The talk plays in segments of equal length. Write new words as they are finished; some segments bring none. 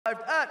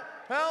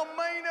our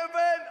main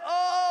event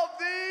of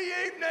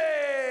the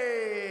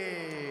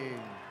evening.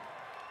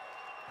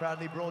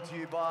 Proudly brought to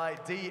you by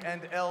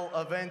D&L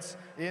Events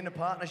in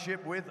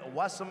partnership with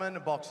Wasserman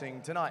Boxing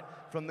tonight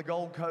from the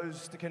Gold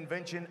Coast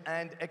Convention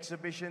and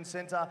Exhibition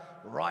Centre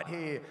right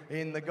here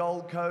in the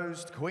Gold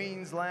Coast,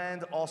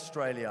 Queensland,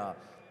 Australia.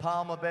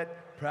 Palmerbet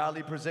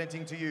proudly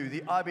presenting to you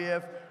the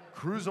IBF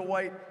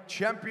Cruiserweight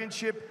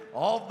Championship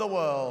of the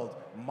World.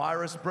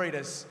 Mairis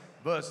Briedis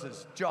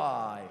versus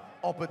Jai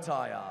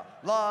Opetaia.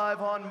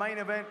 Live on Main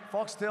Event,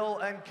 Foxtel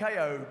and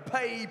KO.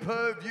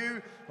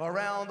 Pay-per-view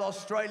around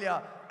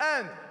Australia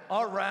and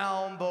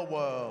around the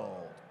world.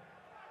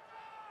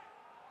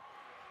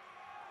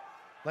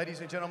 Ladies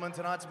and gentlemen,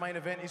 tonight's main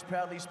event is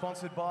proudly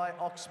sponsored by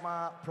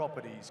Oxmar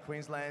Properties,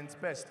 Queensland's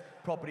best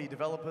property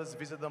developers.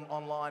 Visit them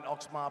online,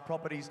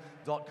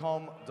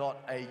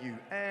 oxmarproperties.com.au.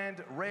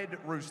 And Red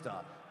Rooster.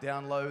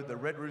 Download the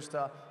Red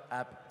Rooster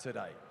app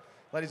today.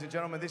 Ladies and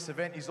gentlemen, this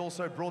event is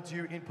also brought to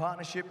you in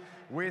partnership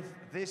with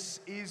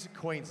This Is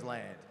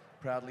Queensland,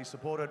 proudly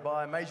supported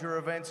by Major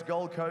Events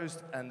Gold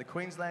Coast and the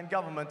Queensland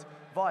Government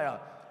via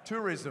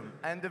Tourism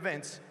and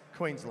Events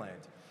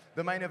Queensland.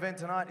 The main event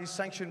tonight is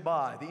sanctioned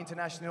by the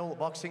International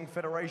Boxing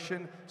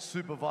Federation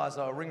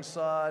Supervisor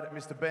ringside,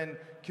 Mr. Ben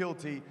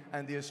Kilty,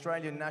 and the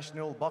Australian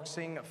National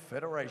Boxing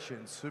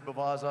Federation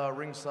Supervisor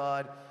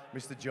ringside,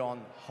 Mr.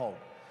 John Holt.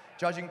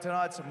 Judging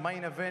tonight's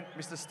main event,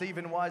 Mr.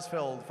 Stephen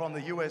Weisfeld from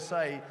the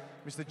USA,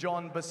 Mr.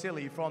 John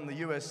Basili from the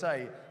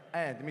USA,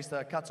 and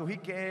Mr.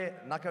 Katsuhike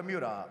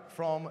Nakamura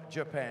from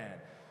Japan.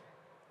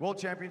 World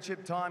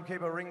Championship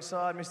timekeeper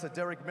ringside, Mr.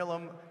 Derek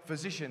Millam,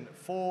 physician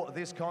for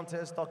this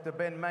contest, Dr.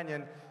 Ben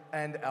Mannion,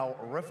 and our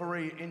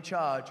referee in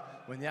charge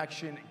when the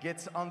action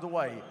gets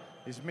underway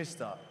is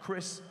Mr.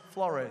 Chris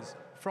Flores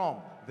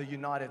from the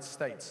United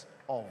States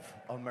of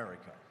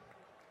America.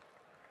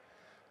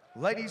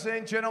 Ladies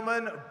and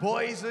gentlemen,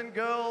 boys and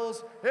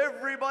girls,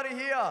 everybody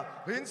here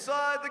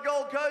inside the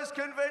Gold Coast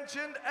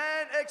Convention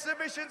and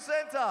Exhibition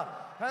Centre,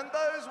 and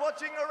those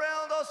watching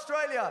around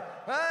Australia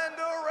and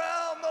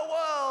around the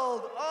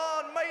world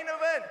on Main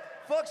Event,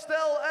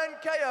 Foxtel and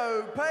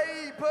KO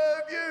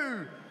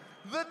pay-per-view.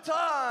 The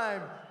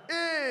time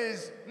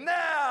is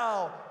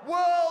now.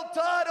 World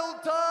title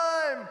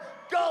time.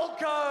 Gold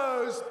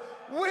Coast,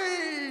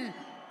 we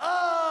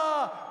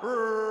are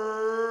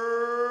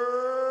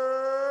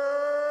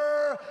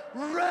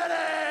ready!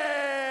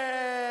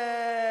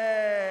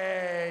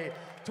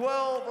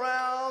 12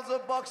 rounds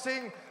of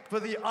boxing for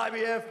the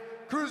IBF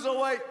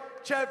Cruiserweight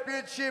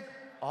Championship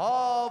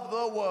of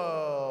the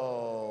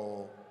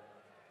World.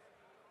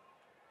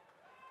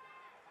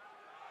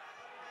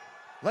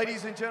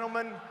 Ladies and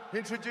gentlemen,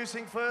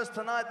 introducing first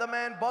tonight the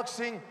man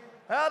boxing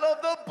out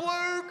of the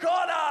blue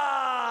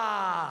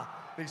corner.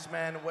 This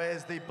man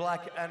wears the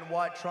black and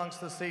white trunks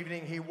this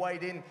evening. He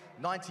weighed in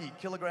 90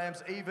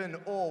 kilograms even,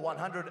 or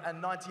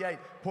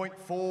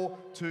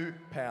 198.42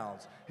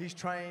 pounds. He's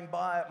trained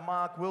by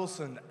Mark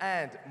Wilson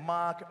and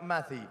Mark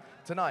Matthey.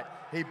 Tonight,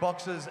 he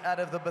boxes out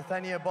of the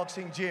Bethania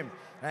Boxing Gym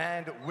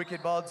and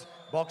Wicked Bods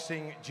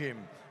Boxing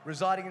Gym.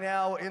 Residing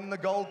now in the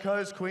Gold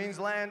Coast,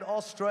 Queensland,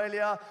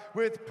 Australia,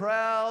 with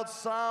proud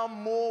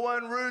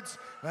Samoan roots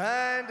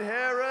and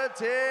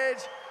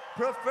heritage.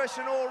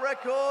 Professional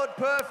record,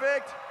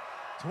 perfect.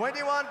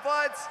 21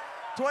 fights,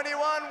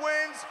 21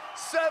 wins,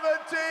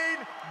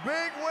 17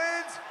 big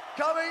wins,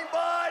 coming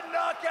by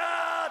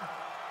knockout.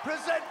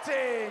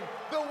 Presenting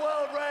the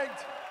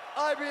world-ranked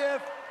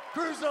IBF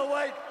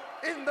Cruiserweight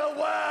in the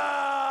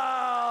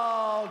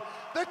world,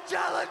 the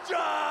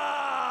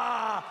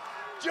challenger,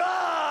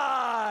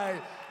 Jai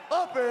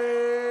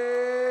Opetaia.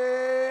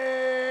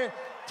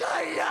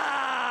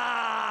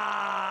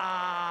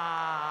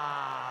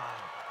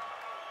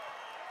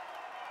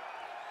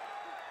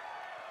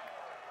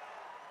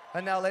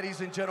 And now,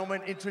 ladies and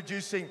gentlemen,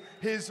 introducing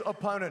his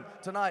opponent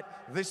tonight,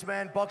 this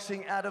man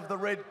boxing out of the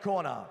red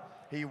corner.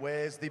 He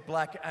wears the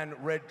black and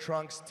red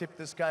trunks, tip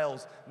the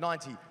scales,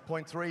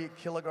 90.3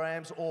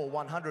 kilograms or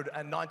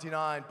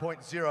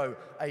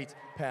 199.08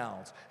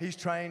 pounds. He's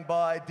trained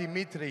by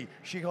Dimitri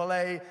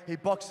Shihole. He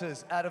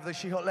boxes out of the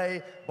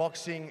Shihole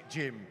Boxing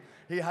Gym.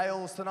 He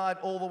hails tonight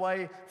all the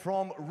way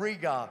from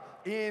Riga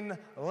in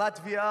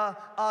Latvia,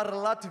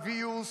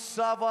 Latvius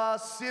Sava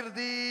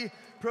Sirdi.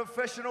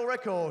 Professional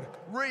record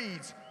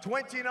reads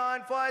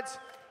 29 fights,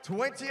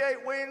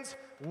 28 wins,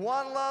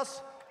 1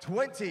 loss,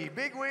 20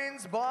 big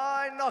wins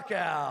by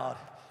knockout.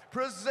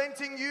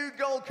 Presenting you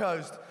Gold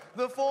Coast,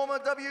 the former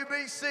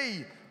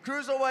WBC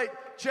Cruiserweight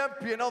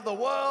Champion of the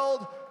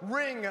World,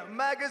 Ring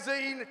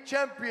Magazine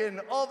Champion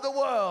of the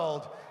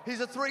World. He's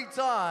a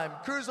 3-time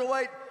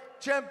Cruiserweight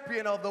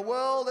Champion of the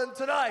World, and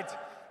tonight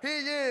he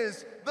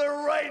is the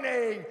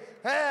reigning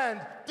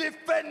and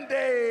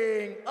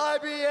defending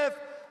IBF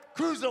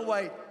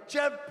Cruiserweight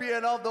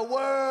Champion of the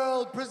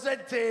World,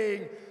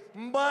 presenting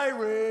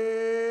Mairis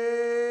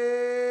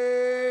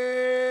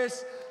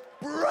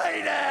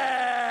Briedis.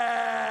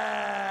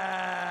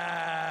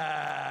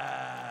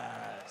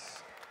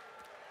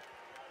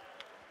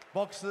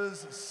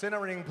 Boxers,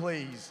 centering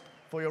please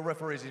for your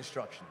referee's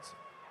instructions.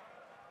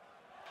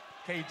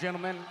 Okay,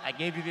 gentlemen, I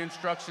gave you the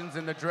instructions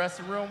in the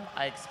dressing room.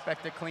 I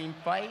expect a clean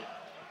fight.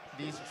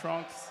 These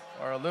trunks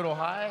are a little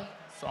high,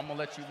 so I'm gonna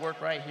let you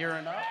work right here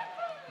and up.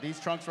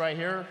 These trunks right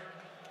here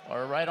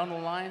are right on the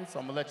line, so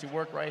I'm gonna let you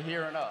work right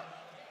here and up.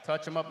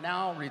 Touch them up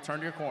now, return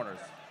to your corners.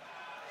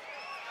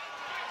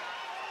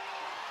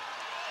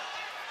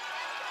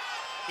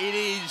 It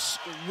is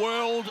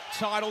world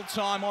title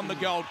time on the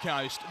Gold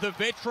Coast. The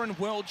veteran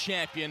world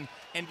champion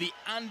and the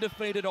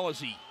undefeated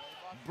Aussie,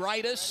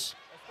 Briedis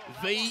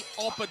v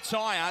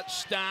Opetaia,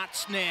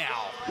 starts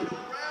now.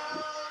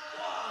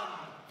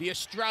 The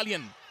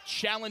Australian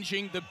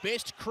challenging the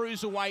best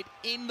cruiserweight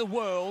in the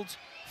world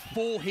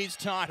for his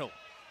title.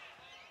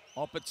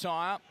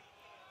 Opetaia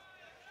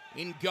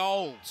in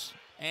gold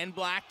and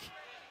black,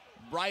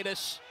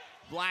 Briedis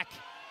black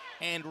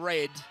and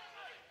red.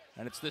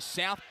 And it's the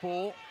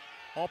southpaw,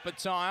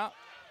 Opetaia,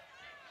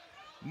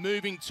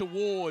 moving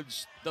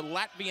towards the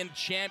Latvian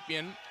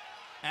champion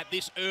at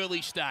this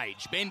early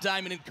stage. Ben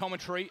Damon in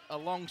commentary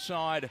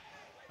alongside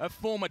a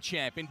former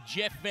champion,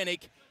 Jeff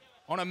Vennick,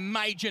 on a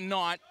major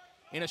night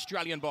in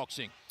Australian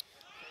boxing.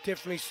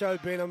 Definitely so,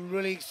 Ben. I'm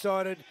really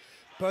excited.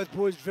 Both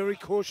boys very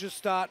cautious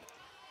start.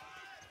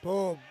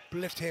 Oh,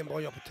 left hand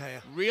by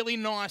Opetaia. Really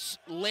nice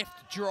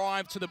left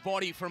drive to the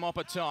body from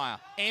Opetaia.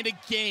 And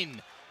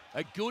again,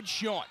 a good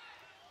shot.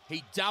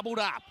 He doubled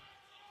up.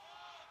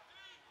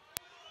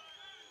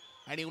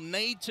 And he'll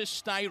need to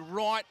stay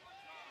right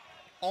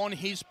on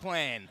his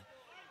plan.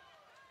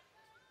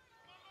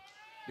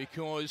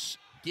 Because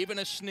given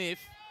a sniff,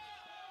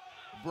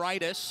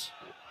 Briedis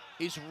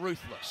is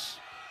ruthless.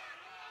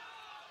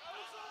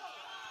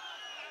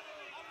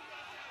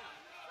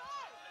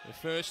 The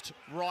first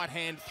right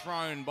hand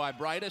thrown by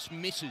Briedis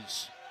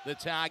misses the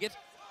target.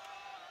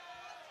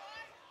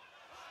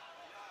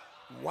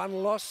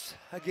 One loss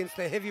against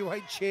the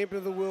heavyweight champion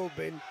of the world,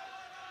 Ben.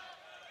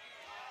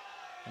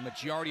 A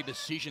majority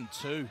decision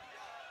too.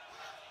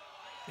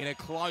 In a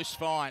close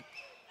fight,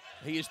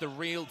 he is the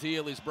real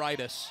deal, is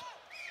Briedis.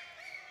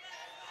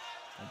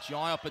 And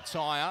Jai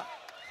Opetaia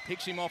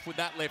picks him off with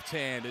that left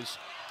hand as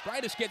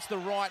Briedis gets the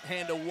right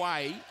hand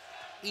away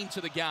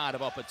into the guard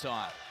of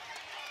Opetaia.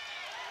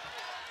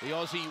 The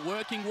Aussie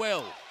working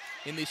well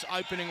in this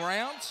opening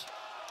round.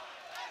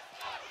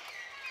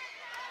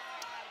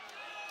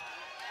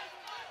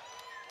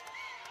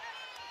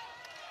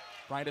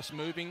 Briedis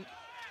moving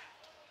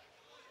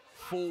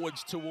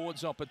forwards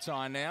towards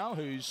Opetaia now,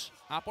 who's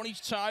up on his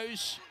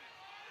toes,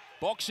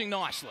 boxing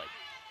nicely.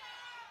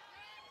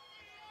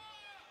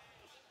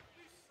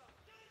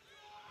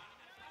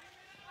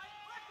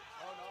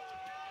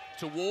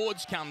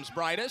 Towards comes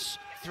Briedis,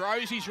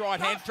 throws his right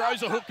hand,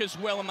 throws a hook as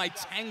well, and they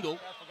tangle.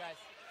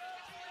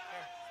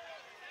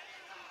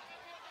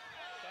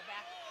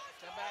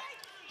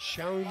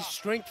 Showing his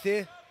strength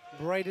there,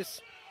 Briedis.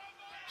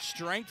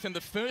 Strength and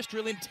the first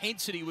real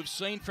intensity we've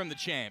seen from the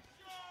champ.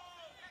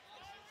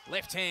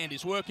 Left hand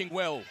is working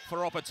well for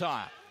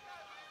Opetaia.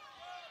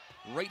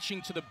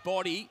 Reaching to the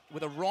body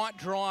with a right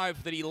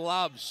drive that he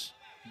loves,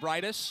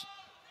 Briedis.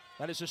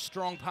 That is a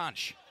strong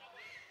punch.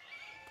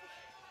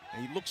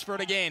 And he looks for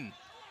it again.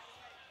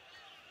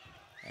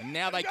 And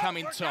now they come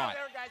in tight.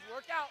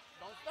 Work out.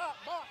 Don't stop.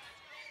 Box.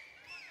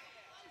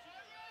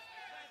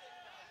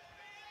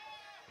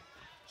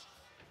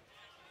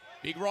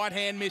 Big right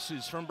hand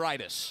misses from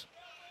Briedis.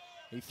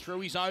 He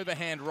threw his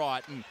overhand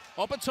right, and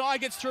Opetaia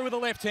gets through with the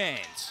left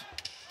hands.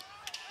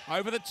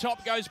 Over the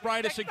top goes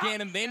Briedis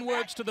again, and then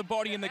works to the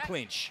body in the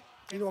clinch.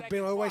 You know what,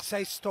 Ben, I always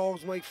say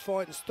styles make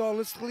fight, and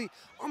stylistically,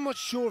 I'm not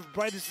sure if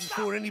Briedis is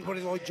for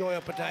anybody like Jai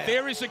Opetaia.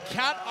 There is a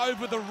cut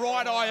over the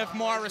right eye of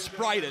Mairis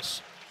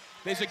Briedis.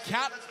 There's a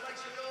cut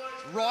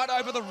right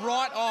over the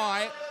right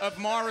eye of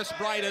Mairis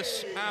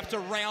Briedis after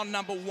round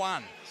number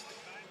 1.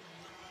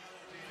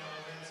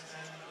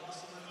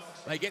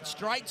 They get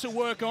straight to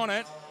work on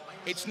it.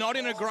 It's not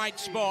in a great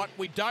spot.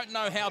 We don't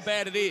know how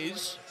bad it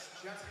is,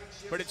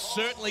 but it's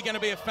certainly going to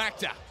be a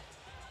factor.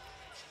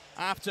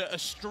 After a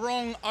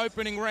strong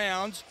opening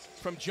round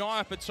from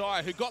Jai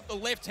Opetaia, who got the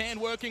left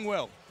hand working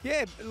well.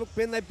 Yeah, look,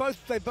 Ben, they both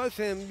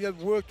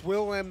worked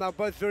well, and they're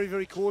both very,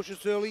 very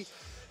cautious early.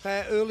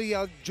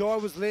 Jai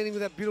was landing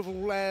with that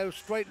beautiful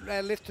straight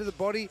left to the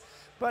body,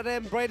 but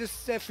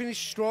Briedis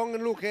finished strong.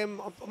 And look,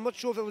 I'm not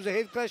sure if it was a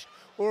head clash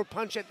or a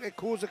punch that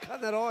caused a cut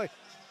in that eye.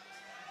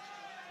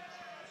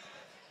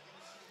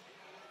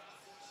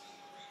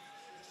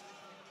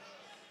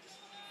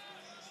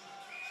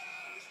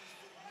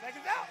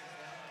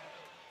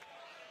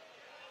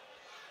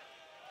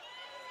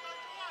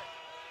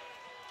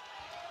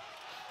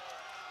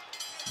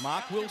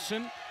 Mark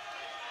Wilson,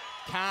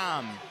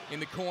 calm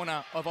in the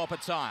corner of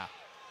Opetaia.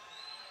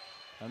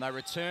 And they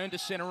return to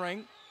centre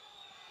ring.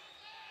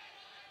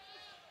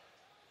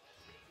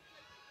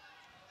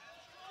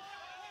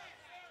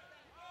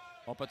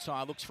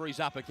 Opetaia looks for his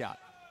uppercut.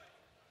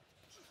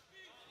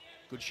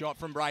 Good shot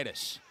from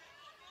Briedis.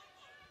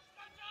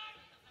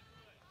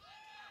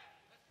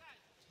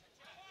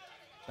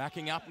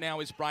 Backing up now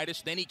is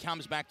Briedis, then he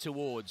comes back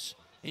towards.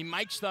 He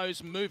makes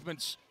those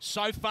movements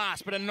so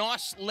fast, but a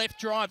nice left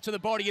drive to the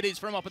body it is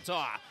from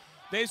Opetaia.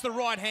 There's the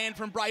right hand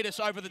from Briedis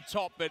over the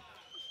top, but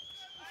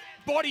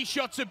body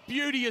shots of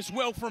beauty as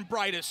well from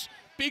Briedis.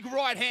 Big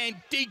right hand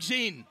digs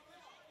in.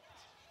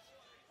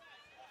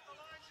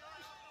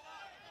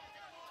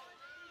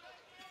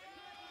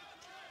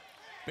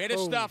 Better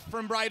stuff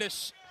from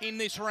Briedis in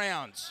this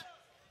round.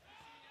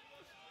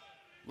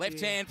 Left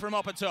hand from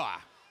Opetaia.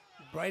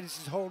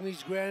 Briedis is holding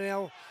his ground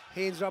now.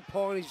 Hands up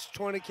high, and he's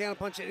trying to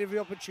counterpunch at every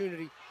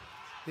opportunity.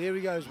 There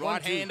he goes.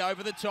 Right hand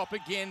over the top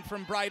again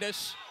from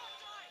Briedis.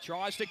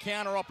 Tries to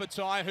counter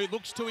Opetaia, who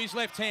looks to his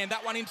left hand.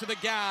 That one into the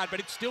guard, but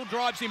it still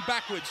drives him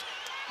backwards.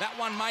 That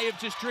one may have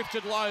just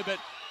drifted low, but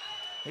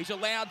he's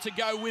allowed to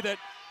go with it.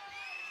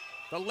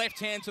 The left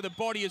hand to the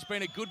body has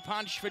been a good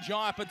punch for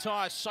Jai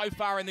Opetaia so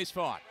far in this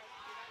fight.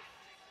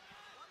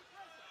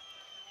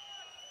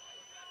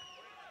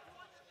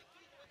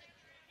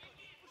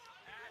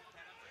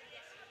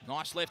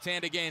 Nice left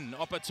hand again,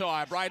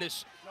 Opetaia.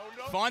 Briedis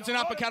finds an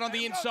uppercut on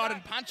the inside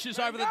and punches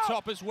over the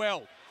top as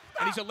well.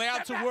 And he's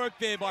allowed to work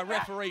there by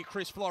referee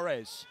Chris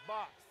Flores.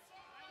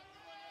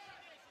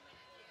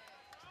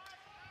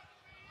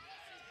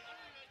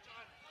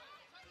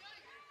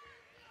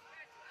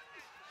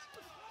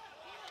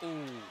 Ooh,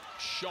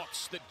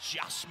 shots that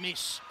just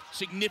miss.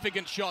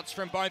 Significant shots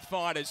from both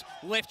fighters.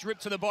 Left rip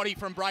to the body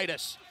from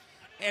Briedis.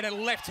 And a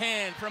left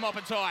hand from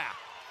Opetaia.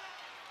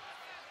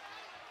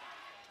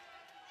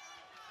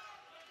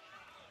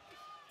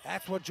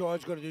 That's what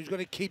Jai's got to do. He's got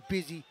to keep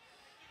busy,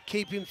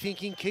 keep him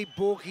thinking, keep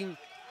balking.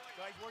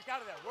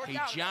 He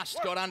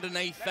just got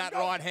underneath that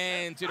right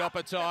hand, did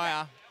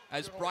Opetaia,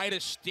 as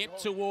Briedis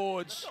stepped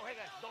towards.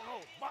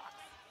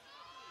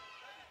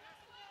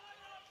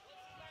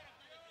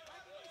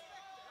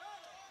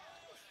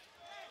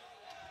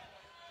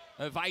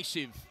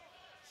 Evasive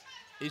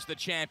is the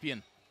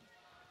champion.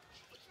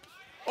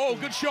 Oh,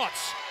 good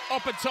shots.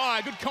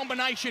 Opetaia, good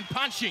combination,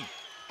 punching,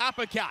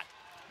 uppercut.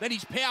 Then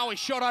his power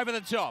shot over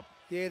the top.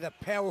 Yeah, the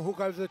power hook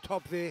over the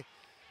top there.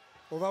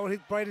 Although it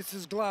hit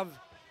Briedis' glove,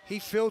 he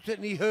felt it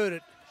and he heard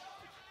it.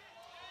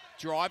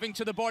 Driving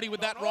to the body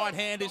with that right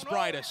hand is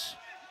Briedis.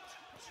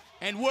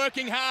 And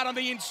working hard on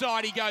the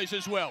inside he goes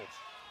as well.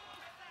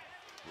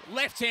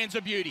 Left hand's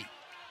a beauty.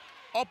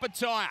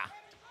 Opetaia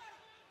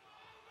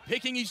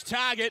picking his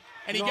target,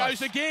 and he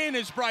goes again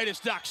as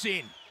Briedis ducks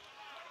in.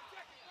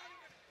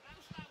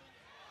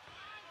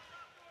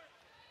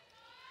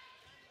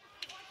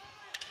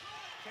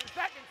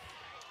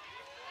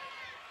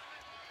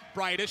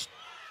 Briedis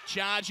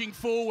charging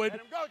forward,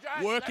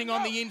 working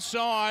on the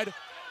inside,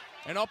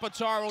 and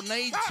Opetaia will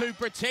need to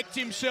protect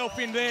himself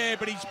in there,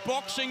 but he's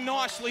boxing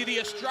nicely,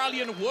 the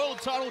Australian world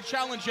title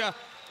challenger,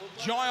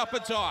 Jai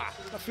Opetaia.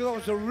 I feel it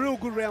was a real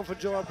good round for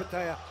Jai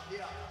Opetaia.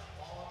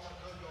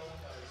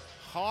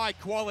 High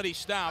quality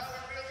stuff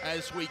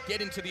as we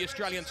get into the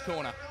Australians'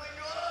 corner.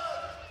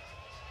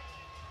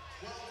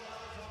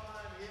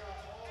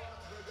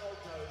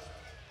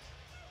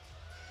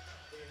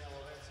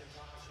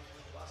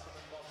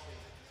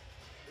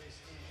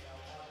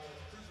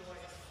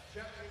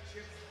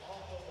 Championship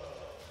of the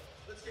world.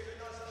 Let's keep it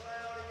nice and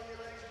loud in here,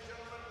 ladies and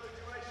gentlemen, for the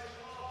duration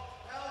of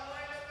our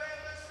main event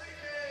this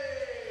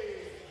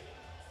evening.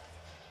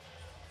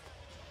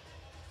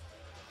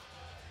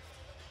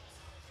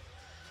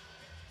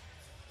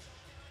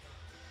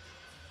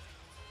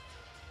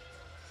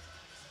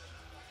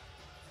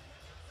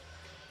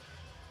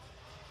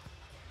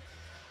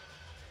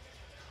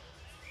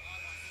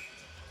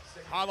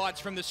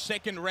 Highlights from the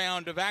second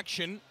round of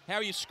action. How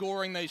are you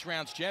scoring these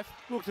rounds, Jeff?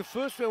 Look, the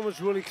first round was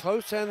really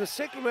close, and the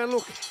second round,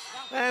 look,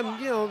 you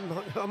know,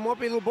 I might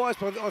be a little biased,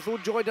 but I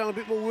thought Jai done a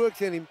bit more work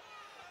than him.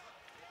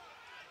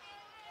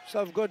 So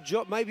I've got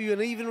Jai, maybe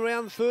an even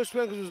round the first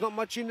round because there's not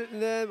much in it,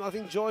 and I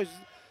think Jai's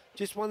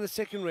just won the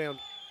second round.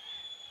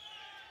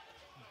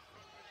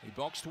 He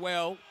boxed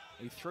well.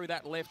 He threw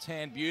that left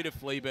hand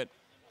beautifully, but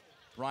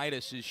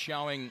Briedis is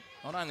showing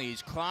not only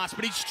his class,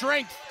 but his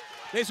strength.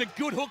 There's a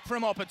good hook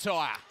from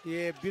Opetaia.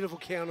 Yeah, beautiful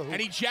counter hook.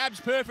 And he jabs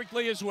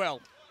perfectly as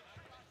well.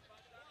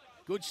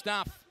 Good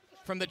stuff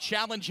from the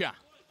challenger.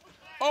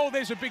 Oh,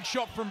 there's a big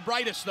shot from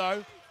Briedis,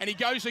 though, and he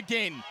goes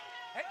again.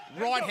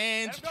 Right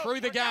hand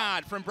through the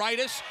guard from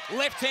Briedis.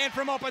 Left hand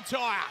from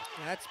Opetaia.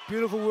 That's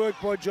beautiful work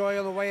by Jai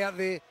on the way out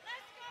there.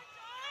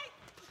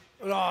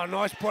 Oh,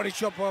 nice body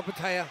shot by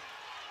Opetaia.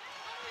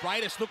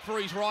 Briedis looked for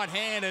his right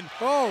hand, and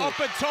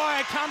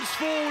Opetaia comes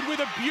forward with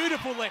a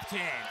beautiful left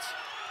hand.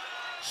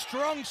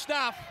 Strong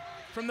stuff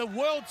from the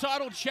world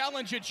title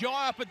challenger,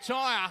 Jai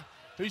Opetaia,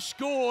 who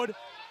scored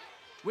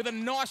with a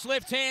nice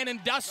left hand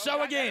and does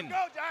so again. Go,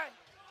 Jai.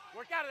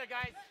 Work out of there,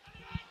 guys.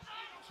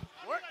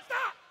 Work.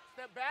 Stop.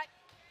 Step back.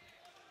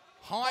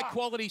 High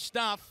quality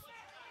stuff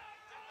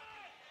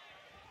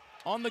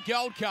on the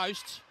Gold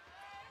Coast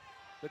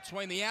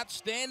between the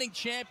outstanding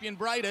champion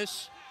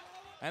Briedis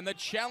and the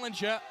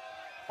challenger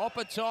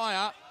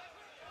Opetaia,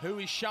 who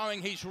is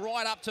showing he's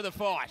right up to the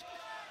fight.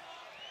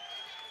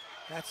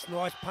 That's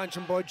nice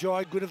punching by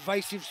Jai, good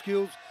evasive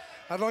skills.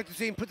 I'd like to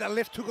see him put that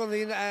left hook on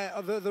the end,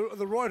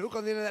 the right hook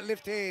on the end of that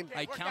left hand.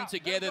 They come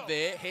together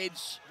there,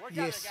 heads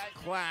yes,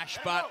 clash,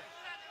 but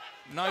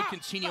no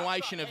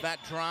continuation of that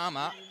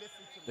drama.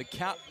 The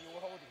cut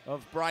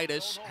of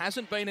Briedis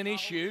hasn't been an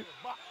issue,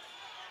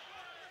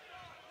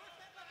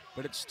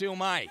 but it still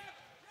may.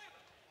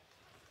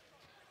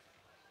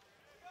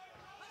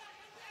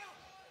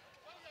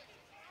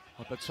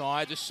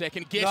 Opetaia just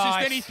second guesses,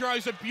 Nice. then he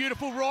throws a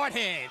beautiful right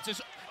hand.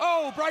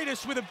 Oh,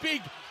 Briedis with a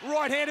big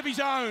right hand of his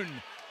own.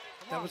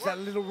 That was that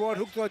little right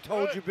hook that I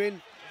told you,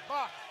 Ben.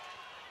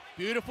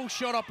 Beautiful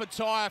shot,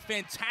 Opetaia.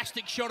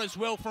 Fantastic shot as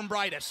well from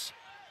Briedis.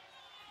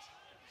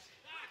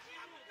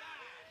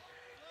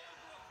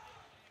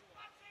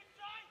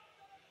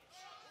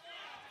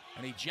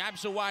 And he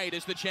jabs away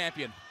as the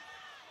champion.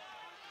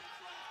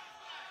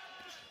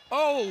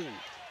 Oh,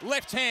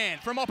 left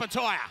hand from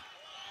Opetaia.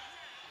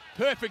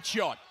 Perfect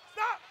shot.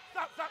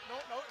 Stop.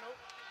 No.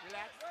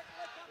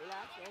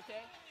 Relax,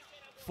 okay.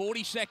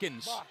 40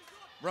 seconds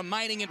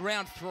remaining in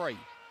round 3.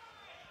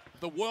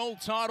 The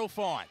world title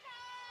fight.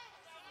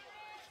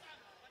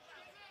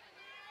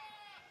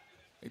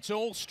 It's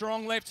all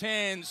strong left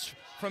hands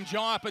from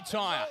Jai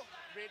Opetaia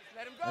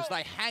Let him go. as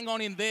they hang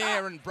on in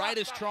there, and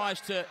Briedis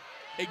tries to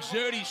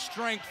exert his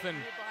strength, and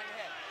Behind the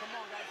head. Come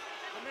on, guys.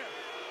 Come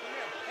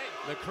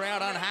here. Hey. the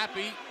crowd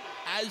unhappy,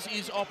 as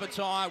is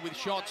Opetaia, with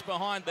shots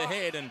behind the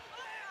head, and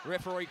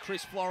referee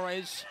Chris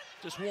Flores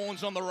just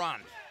warns on the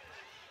run.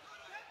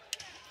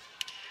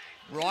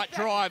 Right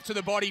drive to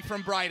the body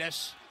from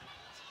Briedis.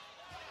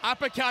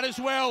 Uppercut as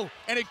well,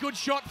 and a good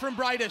shot from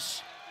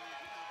Briedis.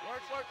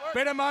 Work.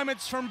 Better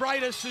moments from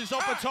Briedis as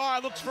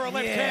Opetaia looks for a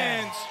left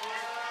hand.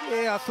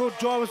 Yeah, I thought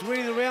Jai was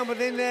winning the round, but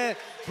then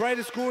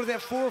Briedis scored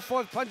that 4 or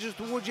 5 punches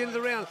towards the end of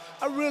the round.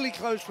 A really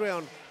close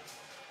round.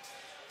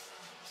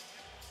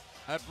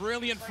 A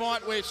brilliant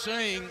fight we're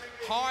seeing.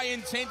 High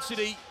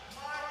intensity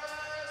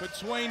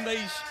between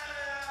these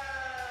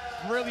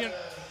brilliant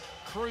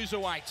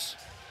cruiserweights.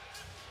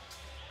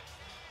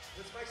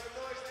 Let's make some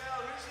noise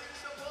now. Who's here to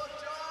support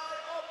Jai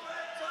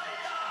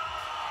Opetaia?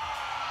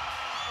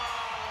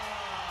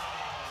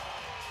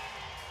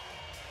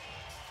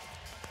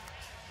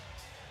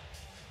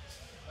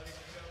 Ladies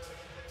and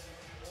gentlemen,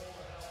 all of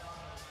our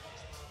partners,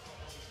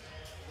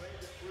 Red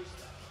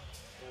Rooster,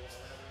 for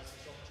allowing us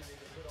this opportunity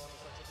to put on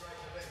such a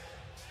great event.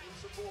 In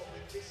support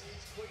with This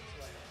Is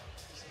Queensland.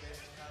 This event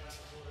is proudly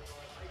supported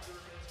by Major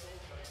Events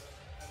Gold Coast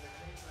and the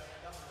Queensland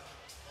Government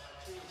by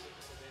Tourism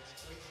Events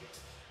Queensland.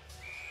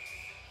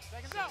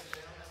 Seconds out.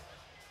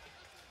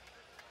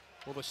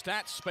 Well, the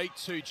stats speak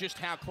to just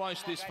how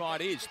close this fight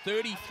is.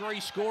 33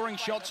 scoring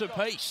shots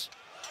apiece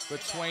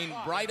between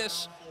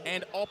Briedis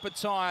and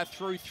Opetaia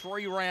through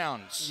 3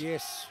 rounds.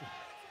 Yes.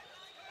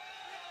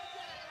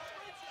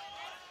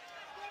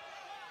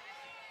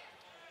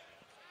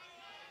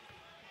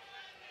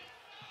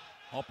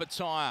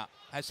 Opetaia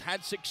has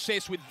had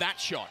success with that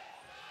shot.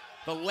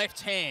 The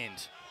left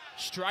hand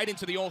straight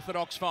into the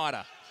orthodox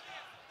fighter.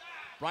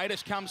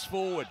 Briedis comes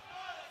forward.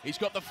 He's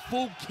got the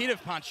full kit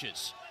of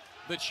punches,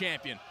 the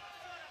champion.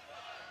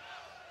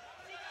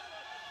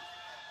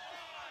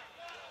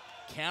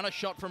 Counter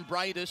shot from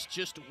Briedis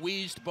just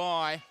whizzed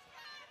by.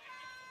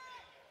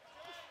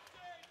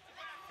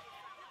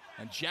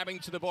 And jabbing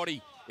to the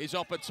body is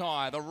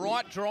Opetaia. The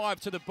right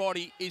drive to the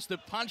body is the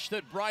punch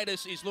that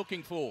Briedis is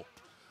looking for.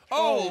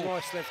 Oh,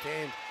 nice left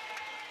hand.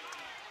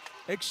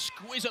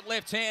 Exquisite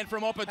left hand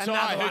from Opetaia,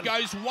 Another who one.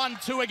 goes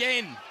 1-2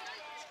 again.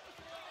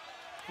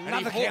 Another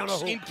and he counter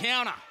hooks hook. in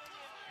counter.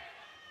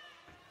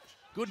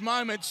 Good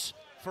moments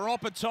for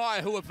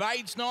Opetaia, who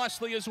evades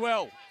nicely as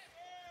well.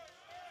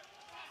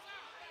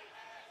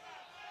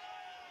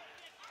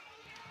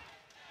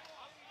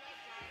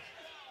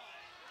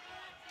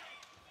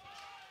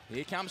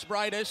 Here comes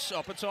Briedis.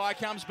 Opetaia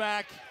comes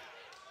back.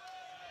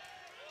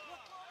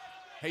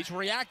 He's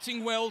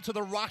reacting well to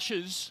the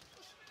rushes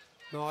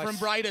Nice. from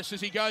Briedis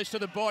as he goes to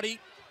the body.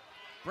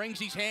 Brings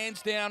his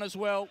hands down as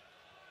well.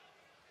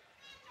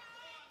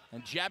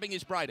 And jabbing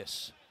is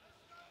Briedis.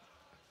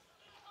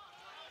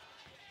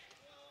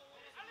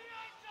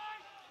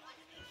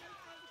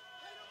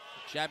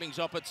 Jabbing's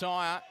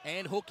Opetaia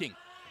and hooking.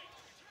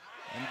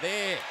 And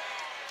there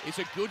is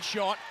a good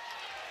shot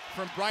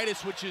from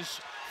Briedis, which is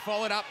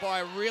followed up by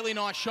a really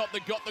nice shot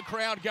that got the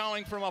crowd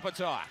going from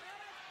Opetaia.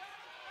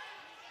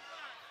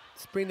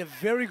 It's been a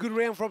very good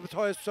round for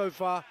Opetaia so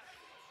far.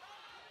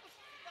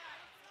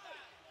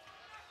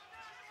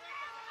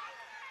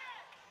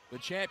 The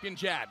champion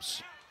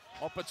jabs.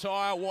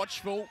 Opetaia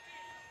watchful.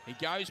 He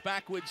goes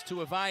backwards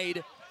to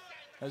evade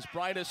as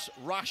Briedis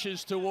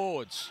rushes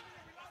towards.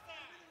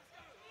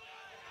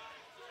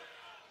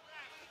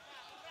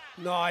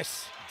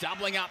 Nice.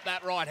 Doubling up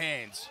that right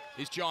hand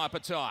is Jai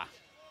Opetaia.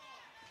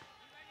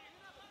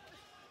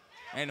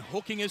 And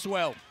hooking as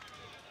well.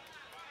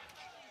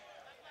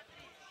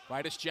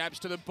 Briedis jabs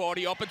to the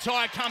body.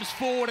 Opetaia comes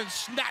forward and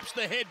snaps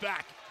the head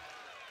back.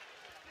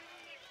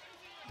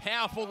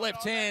 Powerful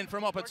left hand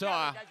from Opetaia.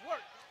 Guys, work.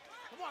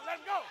 Come on, let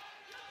him go.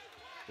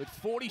 With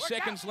 40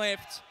 seconds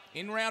left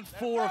in round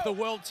 4 of the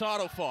world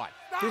title fight.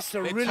 This is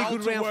a They're really told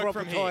good to round for work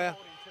from here. Opetaia.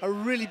 A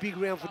really big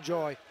round for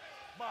Jai.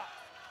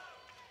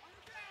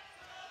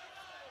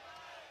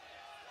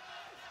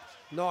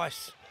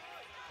 Nice.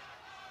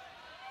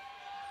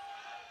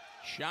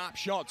 Sharp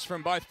shots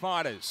from both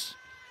fighters.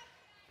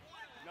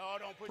 No,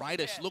 don't push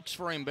Briedis looks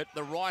for him, but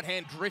the right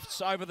hand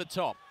drifts over the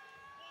top.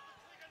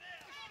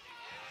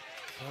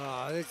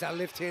 Oh, there's that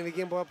left hand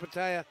again by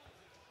Opetaia.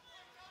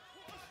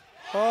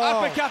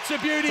 Uppercut's a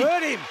beauty.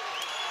 Hurt him.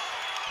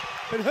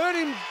 It hurt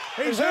him.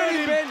 He's hurt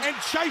him, Ben. And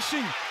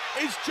chasing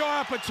is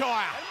Jai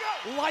Opetaia.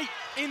 Late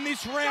in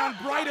this round,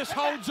 Briedis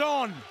holds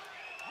on.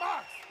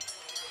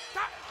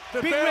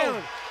 The Big bell.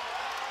 round.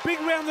 Big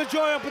round the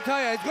Jai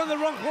Opetaia. He's gone the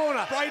wrong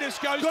corner.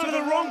 Briedis goes to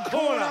the wrong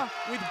corner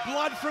with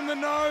blood from the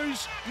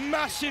nose.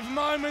 Massive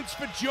moments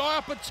for Jai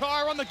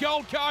Opetaia on the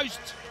Gold Coast.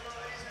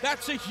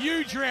 That's a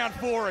huge round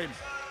for him.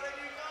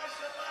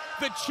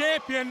 The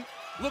champion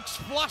looks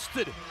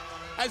flustered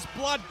as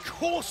blood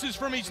courses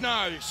from his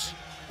nose.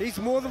 He's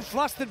more than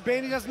flustered,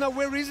 Ben. He doesn't know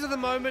where he is at the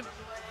moment.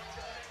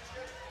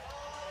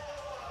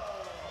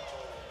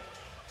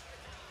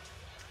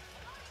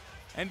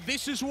 And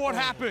this is what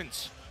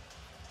happens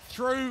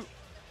through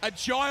a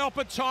Jai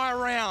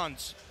Opetaia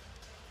round.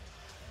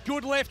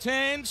 Good left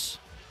hands.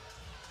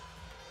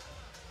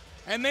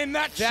 And then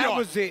that shot. That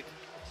was it.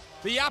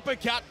 The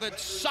uppercut that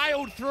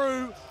sailed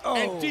through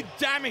and did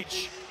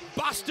damage.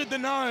 Busted the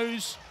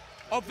nose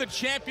of the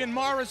champion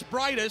Mairis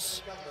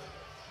Briedis,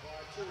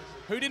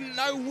 who didn't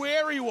know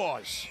where he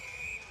was.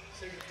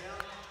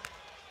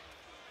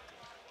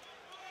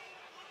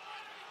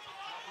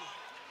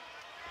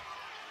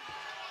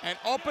 And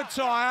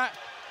Opetaia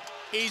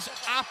is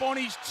up on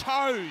his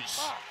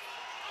toes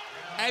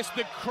as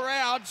the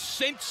crowd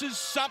senses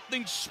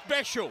something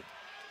special.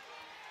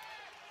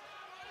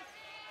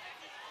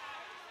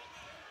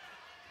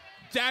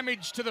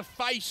 Damage to the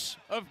face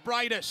of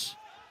Briedis.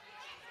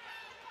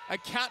 A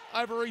cut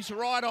over his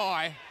right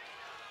eye.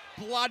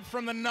 Blood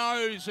from the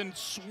nose and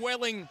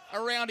swelling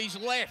around his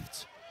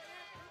left.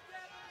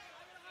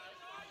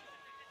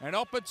 And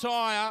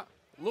Opetaia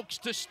looks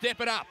to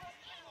step it up.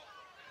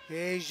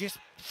 Yeah, he's just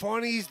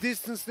finding his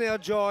distance now,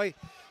 Jai.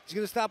 He's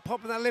going to start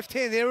popping that left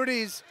hand. There it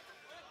is.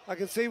 I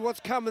can see what's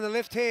coming, the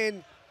left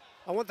hand.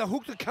 I want the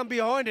hook to come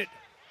behind it.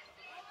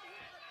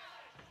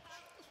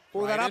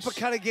 Or that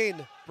uppercut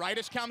again.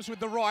 Briedis comes with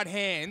the right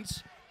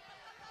hands,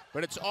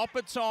 but it's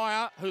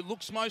Opetaia who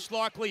looks most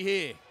likely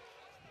here.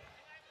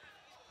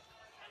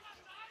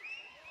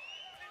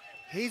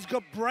 He's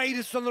got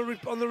Briedis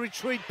on the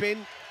retreat,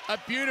 Ben. A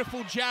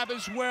beautiful jab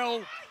as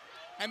well,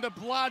 and the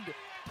blood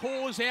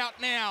pours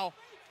out now.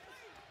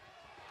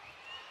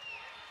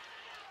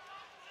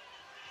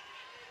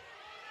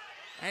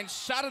 And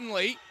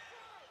suddenly,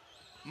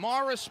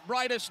 Mairis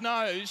Briedis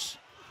knows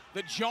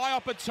that Jai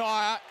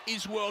Opetaia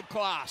is world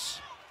class.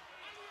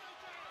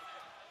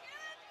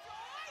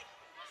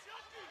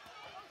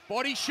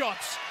 Body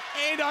shots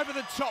and over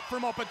the top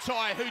from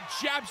Opetaia, who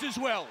jabs as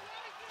well.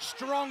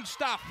 Strong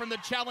stuff from the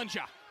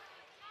challenger.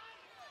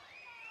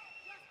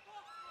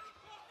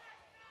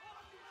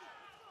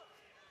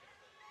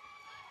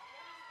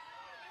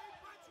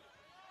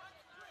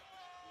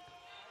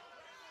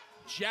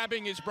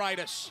 Jabbing is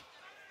Briedis.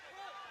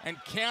 And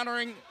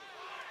countering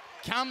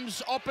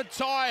comes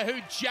Opetaia,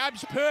 who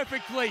jabs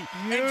perfectly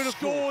and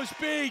scores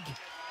big.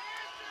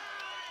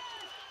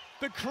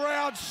 The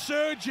crowd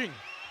surging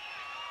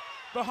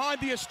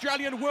behind the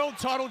Australian world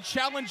title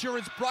challenger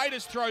as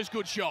Briedis throws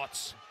good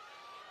shots.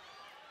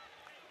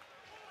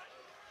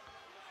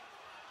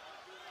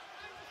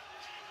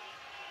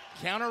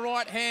 Counter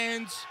right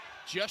hands,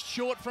 just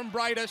short from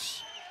Briedis.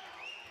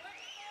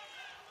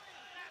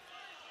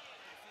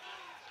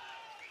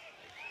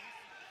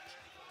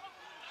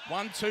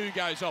 One-two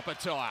goes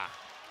Opetaia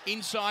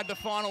inside the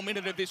final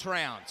minute of this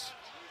round.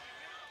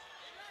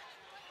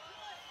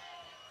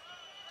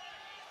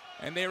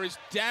 And there is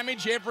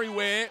damage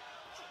everywhere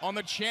on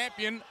the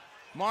champion,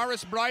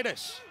 Mairis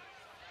Briedis.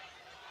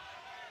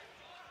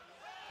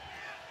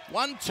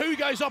 1-2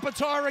 goes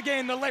Opetaia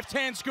again, the left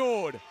hand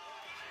scored.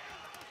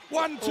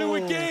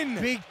 1-2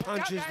 again. Big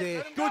punches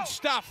there. Good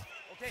stuff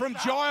from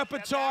Jai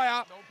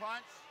Opetaia,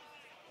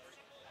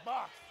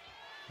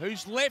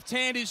 whose left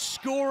hand is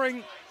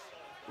scoring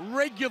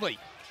regularly.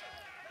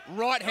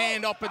 Right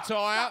hand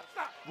Opetaia,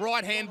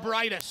 right hand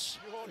Briedis.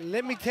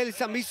 Let me tell you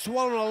something, he's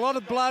swallowing a lot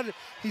of blood.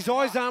 His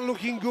eyes aren't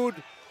looking good.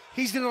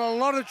 He's in a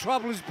lot of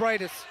trouble as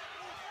Briedis.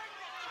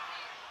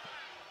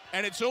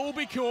 And it's all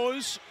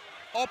because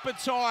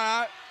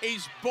Opetaia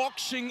is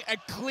boxing a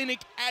clinic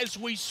as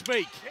we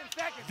speak.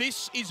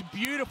 This is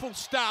beautiful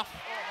stuff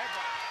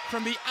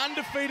from the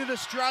undefeated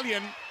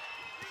Australian,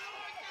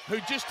 who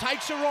just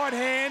takes a right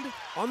hand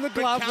on the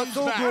glove. That's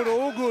all good,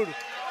 all good.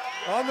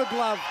 On the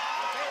glove.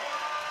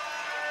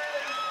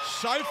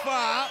 So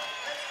far,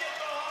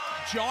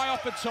 Jai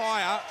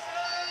Opetaia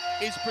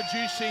is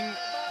producing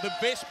the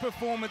best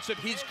performance of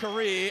his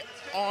career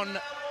on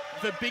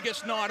the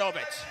biggest night of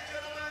it.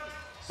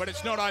 But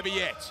it's not over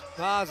yet.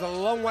 It's a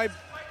long way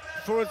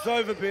before it's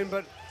over, Ben,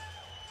 but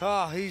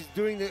he's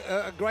doing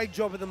a great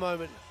job at the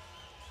moment.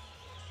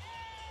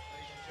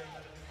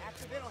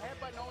 Accidental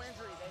headbutt, no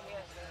injury. They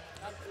hit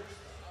up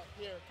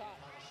here, top.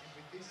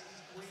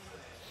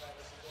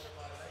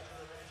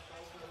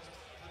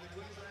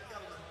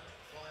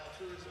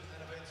 Tourism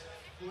and Events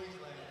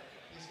Queensland.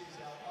 This is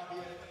our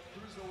IBF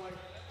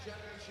Cruiserweight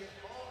Championship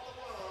of the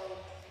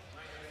World.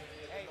 Main event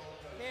here at the Gold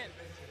Coast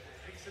Convention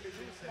and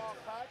Exhibition Small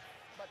Centre. cut,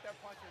 but their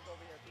punches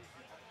over here.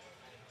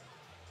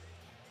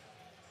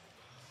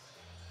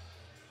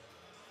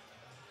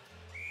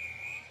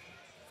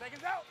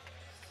 Seconds out.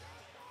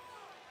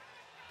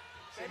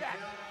 Stay back,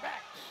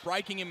 back.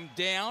 Breaking him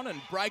down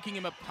and breaking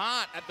him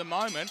apart at the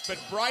moment, but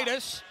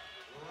Briedis,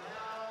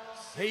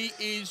 he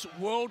is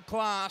world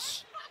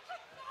class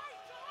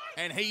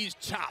and he's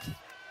tough.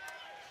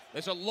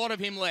 There's a lot of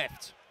him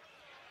left.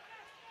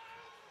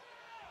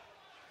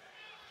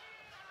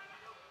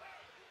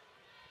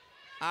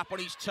 Up on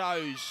his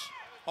toes,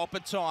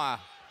 Opetaia,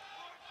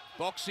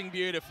 boxing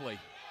beautifully.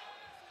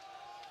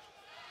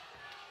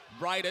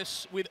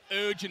 Briedis with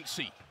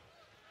urgency.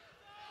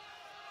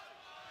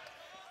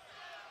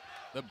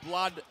 The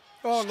blood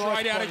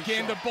straight out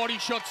again. The body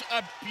shot's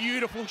a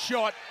beautiful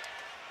shot.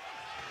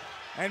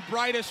 And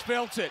Briedis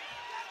felt it.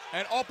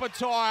 And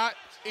Opetaia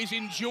is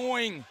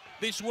enjoying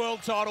this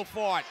world title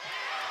fight.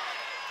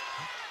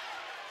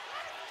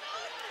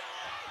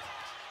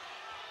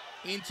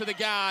 Into the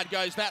guard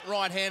goes that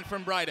right hand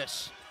from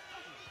Briedis.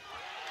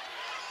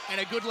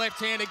 And a good left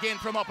hand again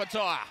from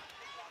Opetaia.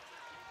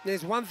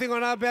 There's one thing I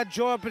know about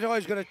Jai Opetaia,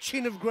 he's got a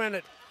chin of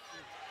granite.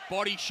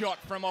 Body shot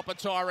from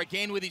Opetaia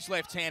again with his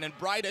left hand, and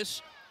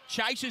Briedis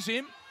chases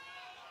him,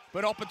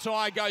 but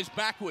Opetaia goes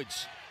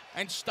backwards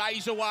and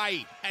stays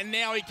away. And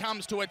now he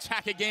comes to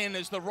attack again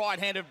as the right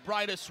hand of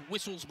Briedis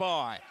whistles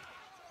by.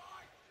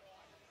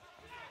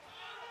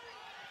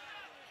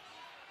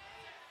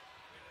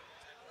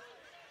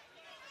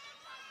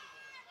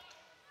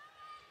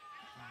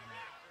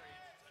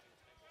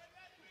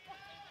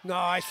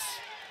 Nice.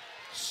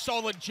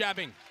 Solid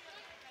jabbing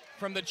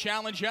from the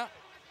challenger.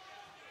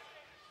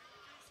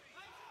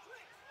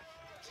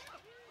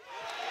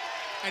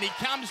 And he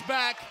comes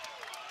back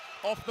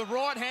off the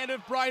right hand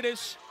of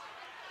Briedis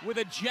with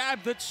a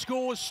jab that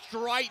scores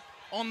straight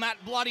on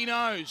that bloody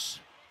nose.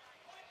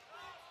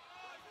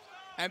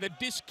 And the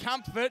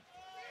discomfort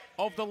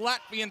of the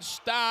Latvian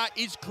star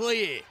is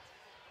clear.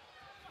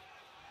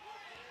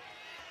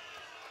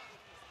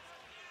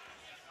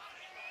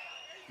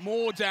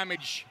 More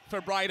damage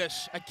for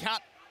Briedis. A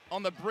cut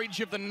on the bridge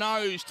of the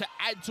nose to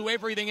add to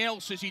everything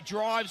else as he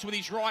drives with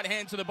his right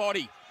hand to the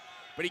body.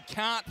 But he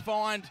can't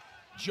find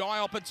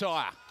Jai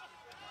Opetaia,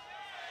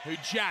 who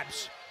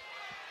jabs.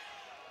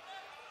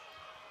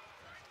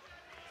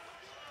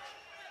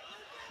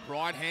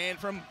 Right hand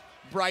from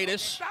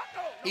Briedis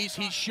is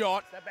his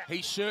shot.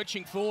 He's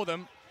searching for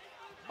them.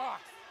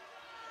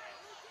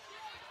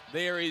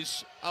 There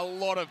is a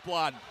lot of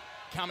blood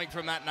coming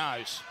from that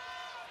nose.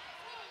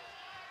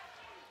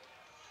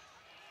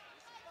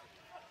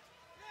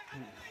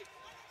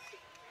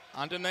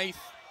 Underneath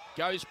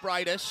goes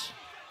Briedis.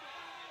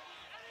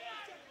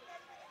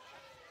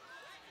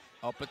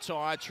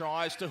 Opetaia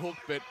tries to hook,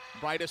 but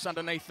Briedis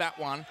underneath that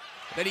one.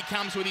 Then he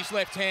comes with his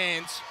left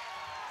hands.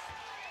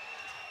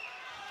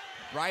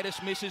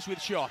 Briedis misses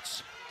with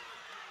shots.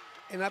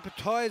 And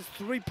Opetaia's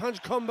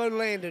three-punch combo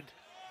landed.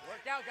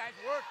 Work out, guys,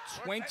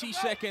 work. 20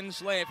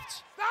 seconds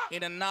left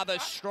in another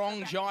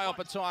strong Jai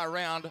Opetaia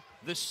round,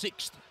 the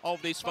 6th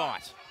of this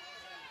fight.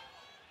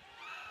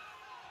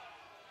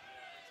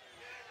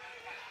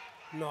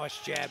 Nice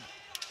jab.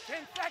 10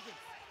 seconds.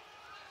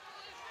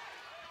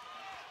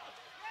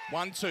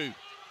 1-2.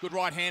 Good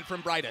right hand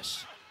from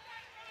Briedis.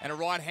 And a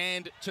right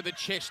hand to the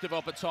chest of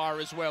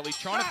Opetaia as well. He's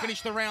trying to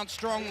finish the round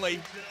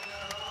strongly.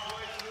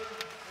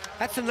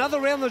 That's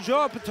another round of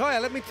Jai Opetaia,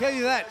 let me tell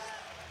you that.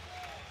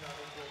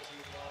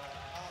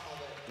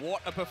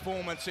 What a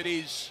performance it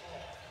is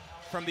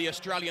from the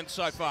Australian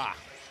so far.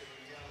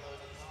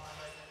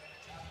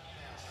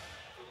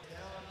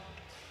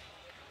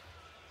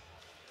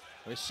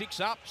 We're 6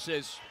 up,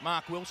 says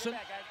Mark Wilson.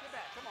 Get back, guys, get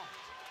back, come on.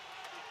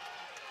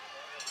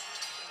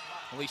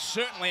 Well, he's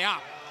certainly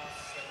up.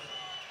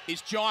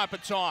 Is Jai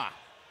Opetaia,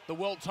 the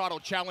world title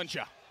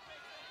challenger,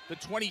 the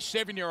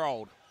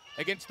 27-year-old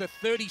against the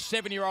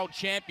 37-year-old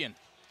champion,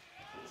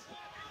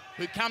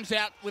 who comes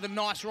out with a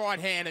nice right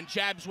hand and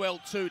jabs well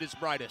too, does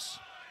Briedis.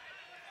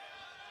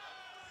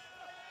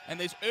 And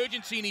there's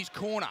urgency in his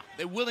corner.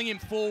 They're willing him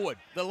forward,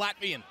 the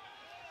Latvian.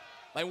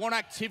 They want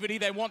activity,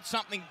 they want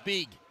something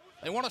big.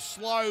 They want to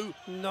slow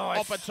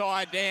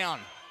Opetaia down,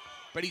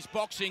 but he's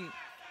boxing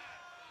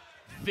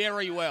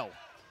very well.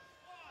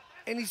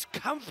 And he's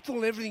comfortable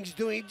in everything he's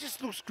doing. It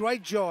just looks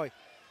great, Jai.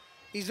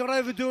 He's not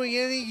overdoing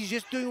anything. He's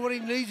just doing what he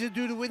needs to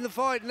do to win the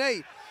fight. And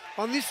hey,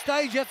 on this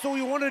stage, that's all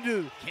you want to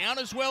do.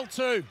 Counters well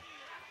too.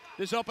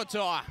 There's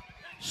Opetaia.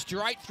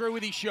 Straight through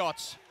with his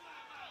shots.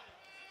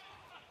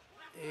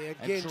 Yeah,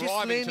 again, just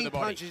landing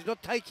punches,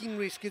 not taking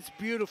risk. It's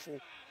beautiful.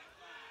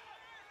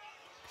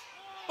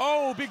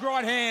 Oh, big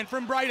right hand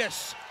from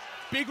Briedis.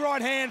 Big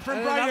right hand from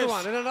And Briedis. another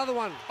one, and another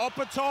one.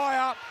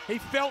 Opetaia, he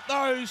felt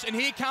those, and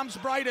here comes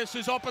Briedis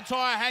as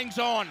Opetaia hangs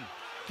on.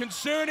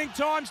 Concerning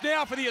times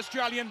now for the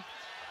Australian.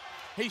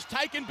 He's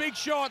taken big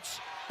shots,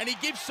 and he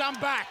gives some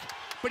back,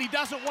 but he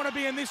doesn't want to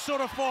be in this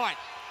sort of fight.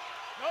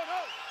 No,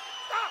 no.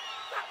 Stop.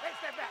 Hey,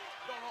 step back.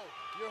 Don't hold.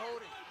 You're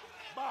holding.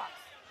 Box.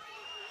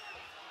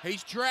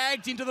 He's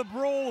dragged into the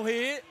brawl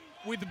here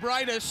with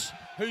Briedis,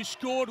 who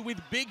scored with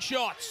big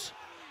shots.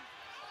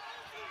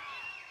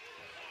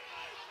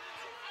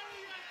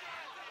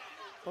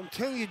 I'm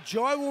telling you,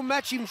 Jai will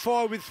match him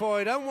fire with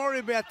fire. Don't worry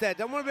about that.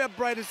 Don't worry about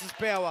Briedis'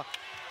 power.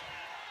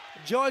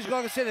 Jai's got,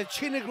 like I said, a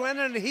chin of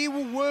granite, and he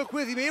will work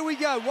with him. Here we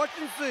go. Watch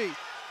and see.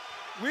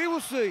 We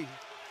will see.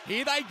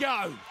 Here they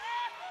go.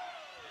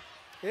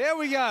 Here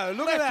we go.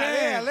 Look Left at that.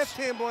 hand. Yeah, left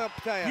hand by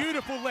Opetaia.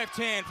 Beautiful left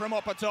hand from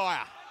Opetaia.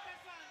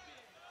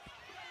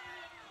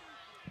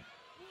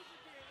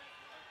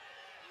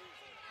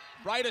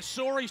 Briedis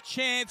saw his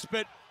chance,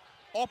 but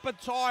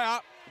Opetaia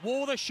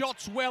wore the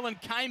shots well and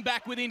came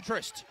back with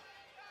interest.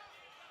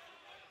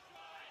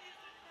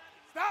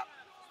 Stop.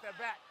 Step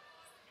back.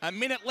 A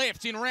minute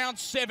left in round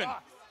 7.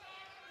 Box.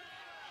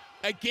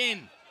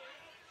 Again,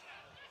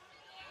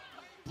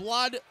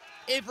 blood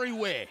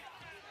everywhere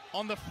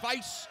on the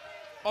face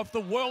of the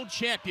world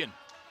champion.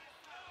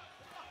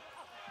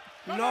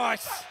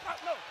 Nice. Stop.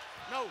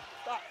 No.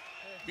 Stop.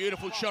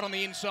 Beautiful shot on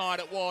the inside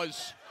it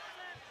was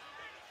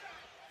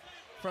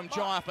from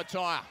Jai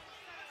Opetaia.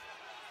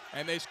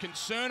 And there's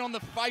concern on the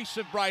face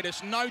of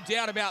Briedis, no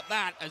doubt about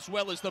that, as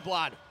well as the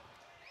blood.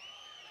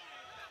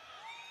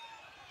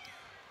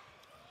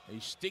 He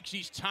sticks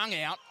his tongue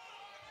out,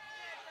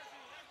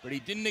 but he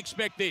didn't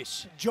expect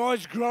this.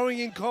 Jai's growing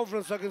in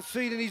confidence. I can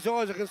see it in his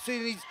eyes. I can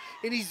see it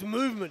in his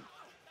movement.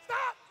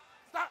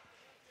 Stop.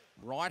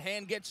 Right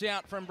hand gets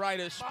out from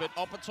Briedis, but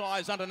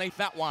Opetaia's underneath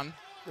that one.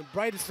 And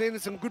Briedis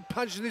landed some good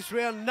punches in this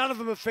round. None of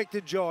them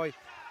affected Jai.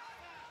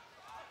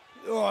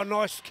 Oh,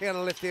 nice counter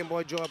left hand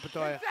by Jai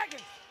Opetaia. 10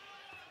 seconds.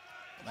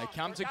 They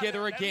come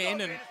together again,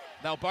 and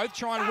they'll both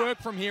try and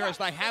work from here as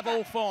they have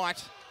all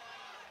fight.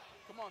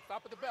 Come on,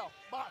 stop at the bell.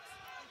 Box.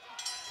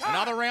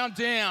 Another round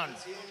down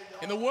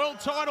in the world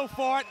title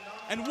fight,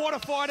 and what a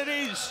fight it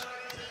is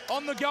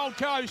on the Gold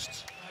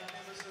Coast.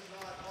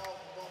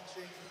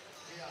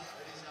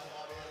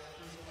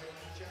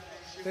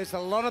 There's a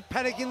lot of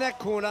panic in that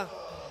corner.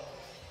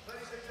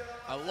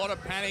 A lot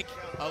of panic,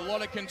 a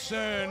lot of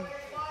concern.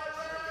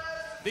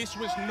 This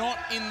was not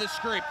in the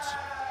script.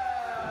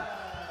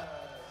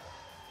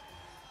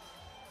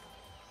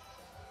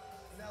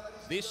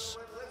 This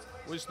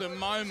was the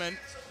moment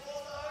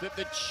that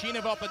the chin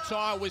of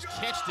Opetaia was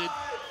tested,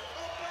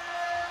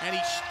 and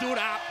he stood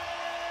up,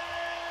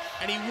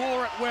 and he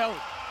wore it well,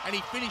 and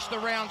he finished the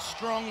round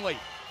strongly.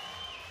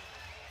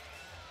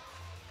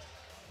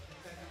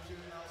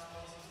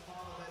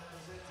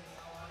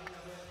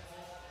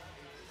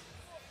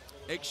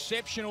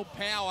 Exceptional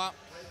power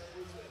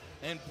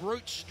and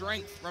brute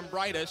strength from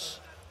Briedis,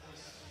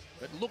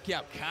 but look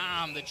how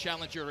calm the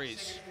challenger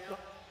is.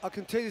 I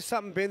can tell you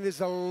something, Ben.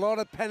 There's a lot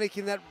of panic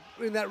in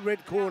that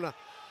red corner.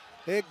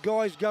 That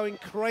guy's going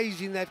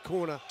crazy in that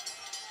corner.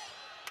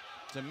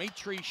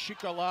 Dimitri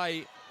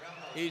Shikolet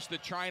is the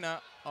trainer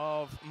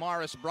of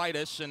Mairis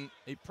Briedis, and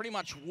he pretty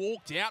much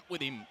walked out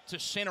with him to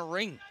center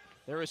ring.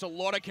 There is a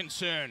lot of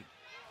concern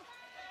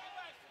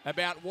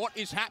about what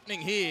is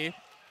happening here.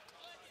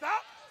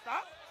 Stop.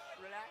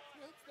 Relax.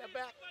 Step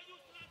back.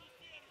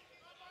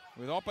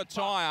 With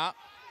Opetaia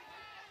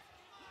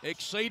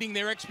exceeding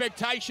their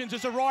expectations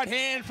as a right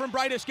hand from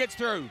Briedis gets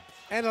through.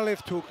 And a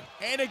left hook.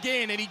 And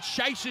again, and he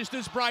chases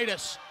this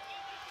Briedis.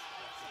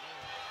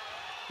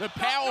 The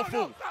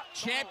powerful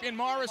champion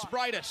Mairis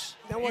Briedis.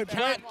 You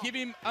can't give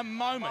him a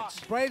moment.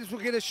 Briedis will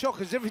get a shock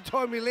because every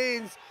time he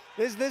lands,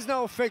 there's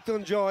no effect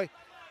on Jai.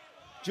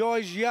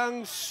 Jai's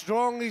young,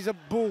 strong, he's a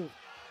bull.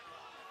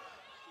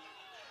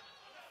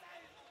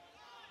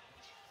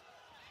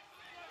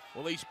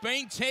 Well, he's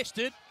being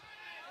tested,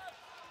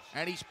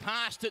 and he's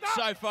passed it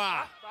so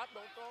far. Stop.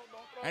 Don't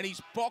throw. And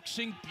he's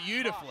boxing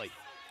beautifully.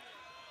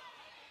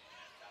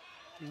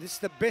 And this is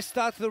the best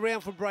start to the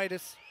round for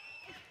Briedis.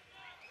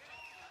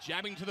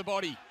 Jabbing to the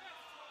body.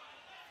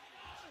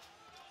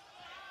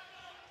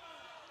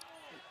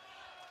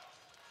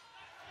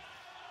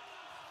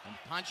 And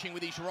punching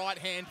with his right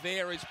hand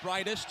there is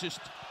Briedis, just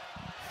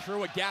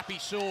through a gap he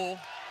saw.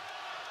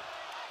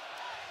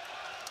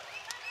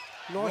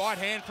 Nice. Right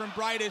hand from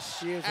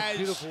Briedis Yeah, it's a as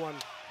beautiful one.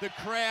 the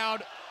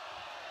crowd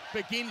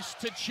begins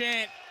to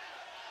chant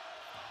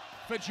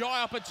for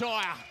Jai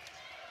Opetaia.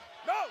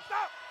 No,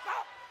 stop.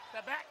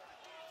 Step back.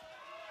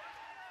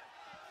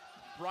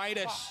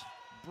 Briedis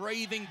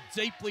breathing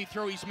deeply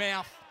through his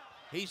mouth.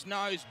 His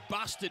nose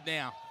busted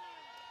now.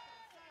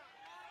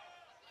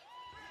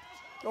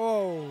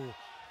 Oh,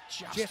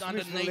 Just missed the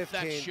underneath left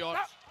that hand. shot.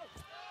 Let's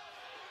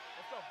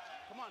go.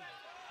 Come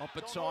on.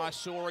 Opetaia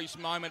saw his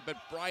moment, but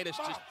Briedis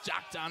just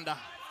ducked under.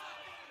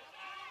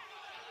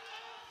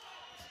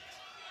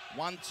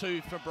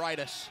 1-2 for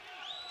Briedis.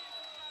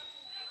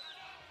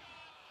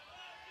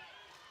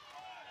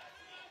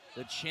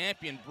 The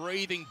champion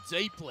breathing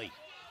deeply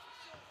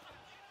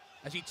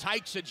as he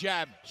takes a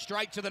jab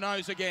straight to the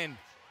nose again.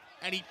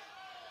 And he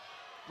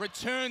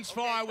returns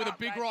fire with a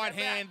big right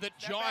hand that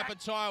Jai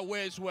Opetaia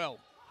wears well.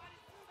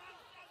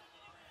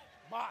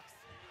 Box.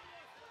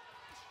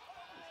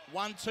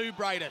 1-2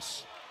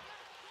 Briedis.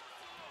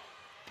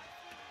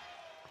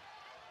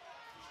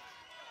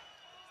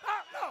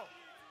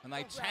 And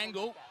they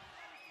tangle.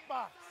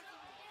 Box.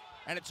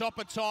 And it's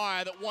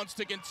Opetaia that wants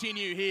to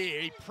continue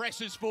here. He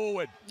presses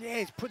forward. Yeah,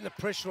 he's putting the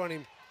pressure on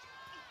him.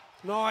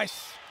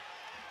 Nice.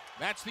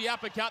 That's the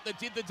uppercut that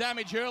did the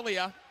damage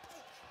earlier.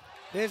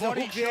 There's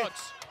Body a hook there.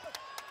 shots.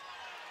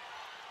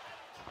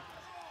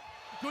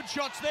 Good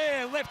shots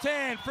there. Left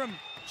hand from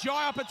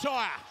Jai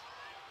Opetaia.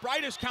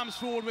 Briedis comes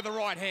forward with the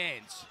right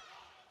hands.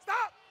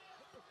 Stop!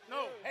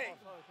 No, hey.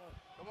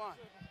 Come on.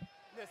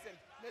 Listen.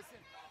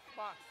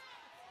 Box.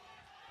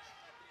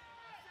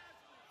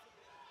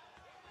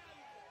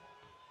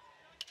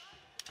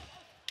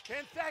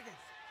 Ten seconds.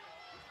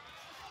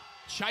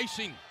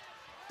 Chasing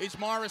is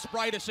Mairis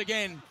Briedis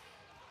again.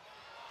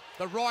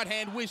 The right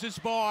hand whizzes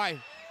by.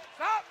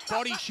 Stop!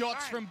 Body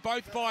shots from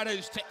both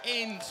fighters to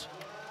end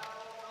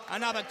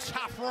another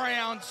tough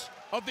round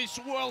of this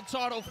world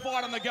title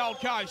fight on the Gold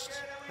Coast.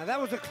 Now that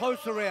was a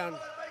closer round.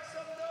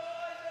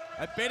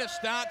 A better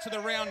start to the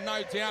round,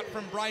 no doubt,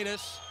 from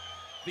Briedis.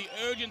 The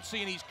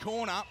urgency in his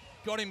corner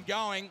got him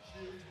going,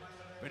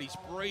 but he's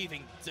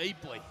breathing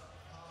deeply.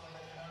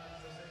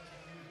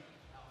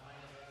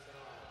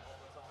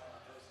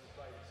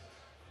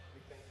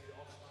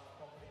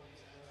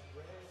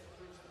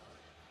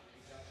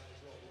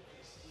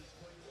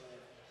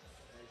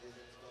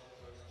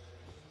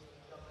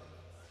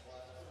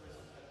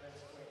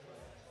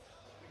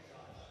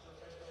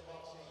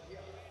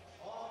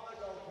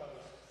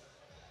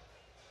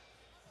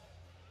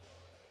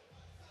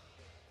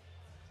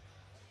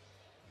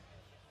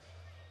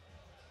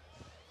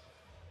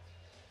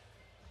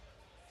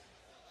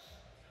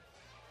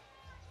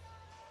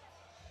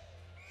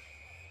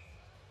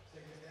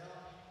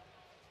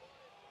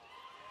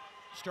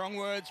 Strong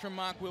words from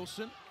Mark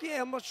Wilson.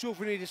 Yeah, I'm not sure if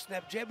we need a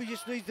snap jab. He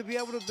just needs to be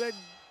able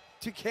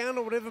to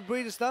counter whatever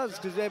Briedis does,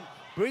 because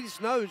Briedis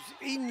knows.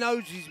 He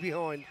knows he's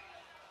behind.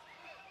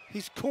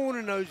 His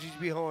corner knows he's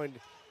behind.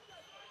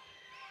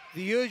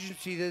 The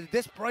urgency, the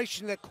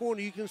desperation in that corner,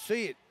 you can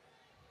see it.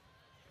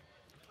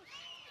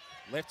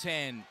 Left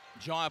hand,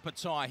 Jai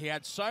Opetaia. He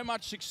had so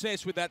much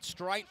success with that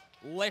straight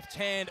left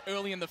hand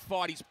early in the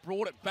fight. He's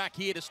brought it back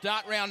here to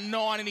start round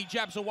 9, and he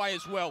jabs away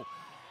as well.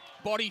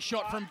 Body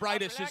shot from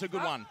Briedis is a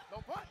good one.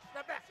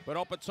 But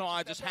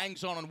Opetaia just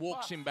hangs on and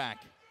walks him back.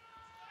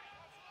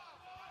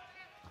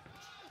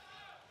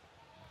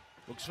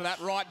 Looks for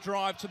that right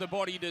drive to the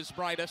body, does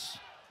Briedis.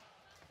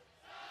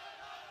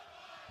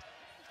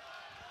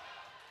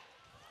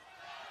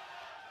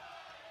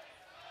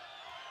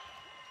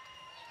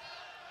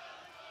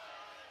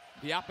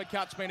 The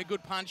uppercut's been a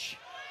good punch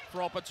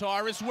for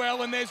Opetaia as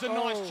well, and there's a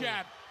nice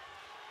jab.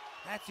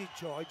 That's it,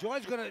 Jai.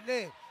 Jai's got to,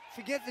 there,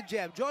 forget the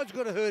jab. Jai's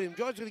got to hurt him.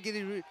 Jai's going to get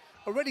his,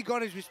 already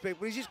got his respect,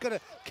 but he's just got to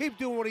keep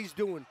doing what he's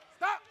doing.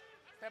 Stop!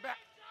 Step back.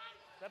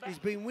 Step back. He's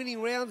been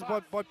winning rounds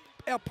by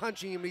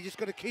out-punching him. He's just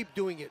got to keep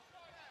doing it.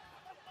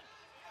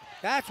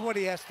 That's what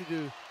he has to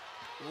do.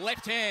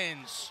 Left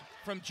hands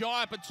from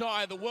Jai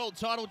Opetaia, the world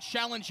title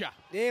challenger.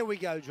 There we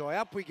go, Jai.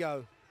 Up we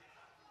go.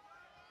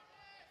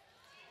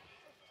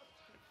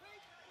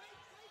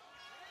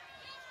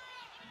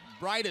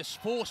 Briedis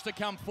forced to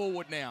come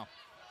forward now.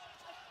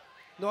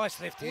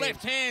 Nice left hand.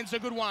 Left hand's a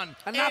good one.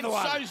 Another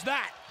one. And so's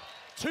that.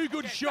 Two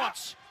good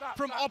shots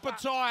from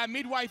Opetaia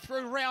midway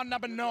through round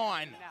number 9.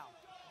 Now,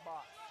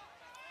 box.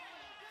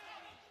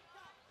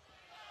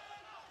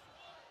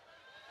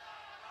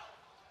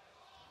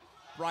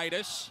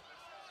 Briedis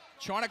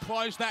trying to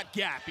close that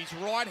gap. His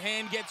right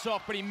hand gets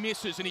off, but he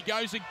misses, and he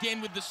goes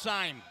again with the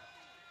same.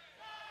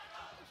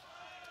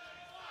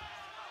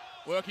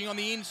 Working on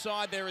the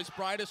inside there is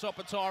Briedis.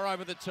 Opetaia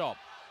over the top.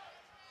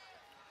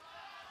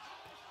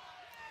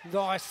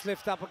 Nice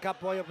left uppercut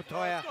by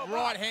Opetaia.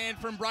 Right hand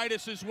from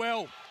Briedis as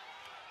well.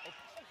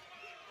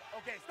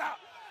 Okay, stop.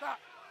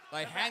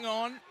 They hang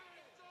on.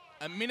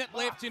 A minute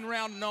left in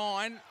round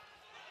 9.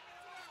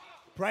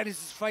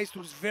 Briedis' face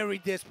looks very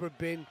desperate,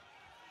 Ben.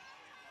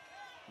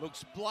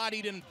 Looks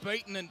bloodied and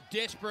beaten and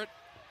desperate.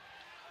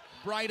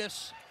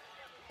 Briedis,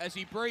 as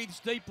he breathes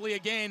deeply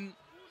again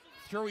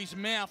through his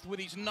mouth with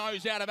his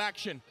nose out of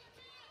action.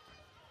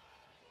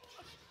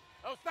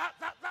 Oh, stop.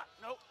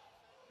 No.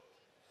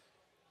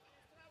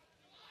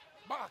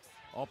 Box.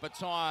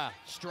 Opetaia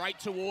straight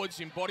towards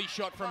him. Body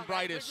shot from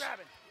Briedis.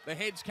 The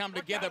heads come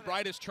together.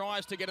 Briedis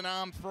tries to get an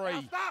arm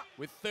free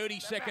with 30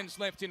 seconds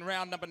left in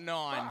round number 9.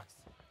 Box.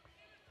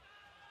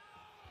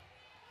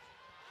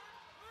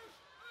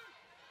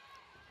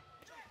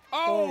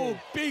 Oh,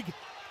 big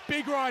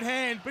right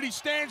hand, but he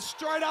stands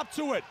straight up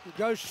to it. He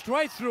goes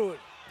straight through it.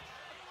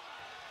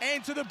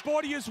 And to the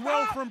body as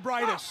well from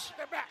Briedis.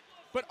 Step back.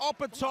 But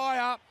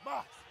Opetaia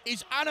Box.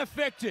 is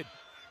unaffected.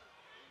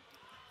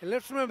 And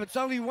let's remember, it's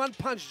only one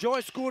punch.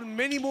 Jai scored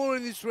many more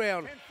in this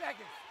round. 10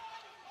 seconds.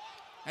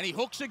 And he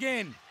hooks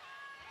again.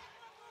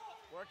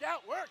 Work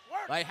out. Work.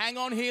 They hang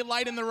on here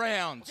late in the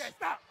rounds. Okay,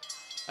 stop.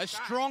 A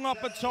strong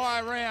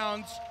Opetaia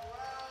round,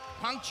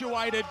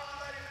 punctuated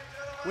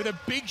with a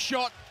big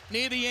shot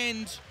near the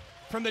end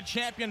from the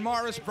champion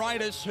Mairis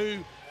Briedis,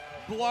 who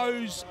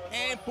blows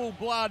ample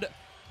blood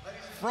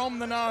from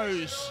the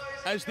nose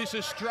as this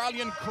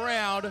Australian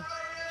crowd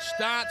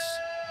starts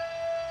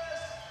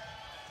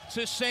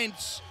to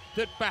sense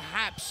that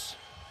perhaps,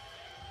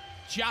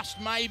 just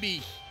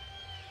maybe,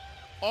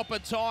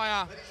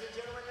 Opetaia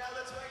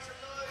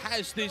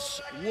has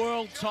this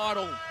world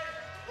title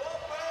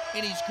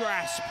in his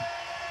grasp.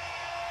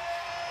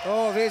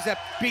 Oh, there's that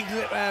big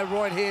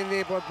right hand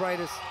there by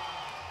Briedis.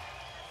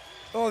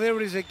 Oh, there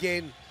it is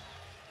again.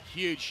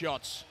 Huge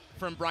shots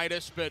from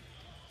Briedis, but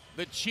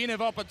the chin of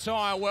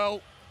Opetaia,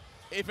 well,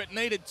 if it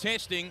needed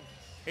testing,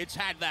 it's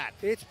had that.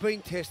 It's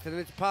been tested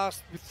and it's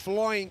passed with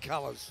flying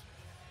colours.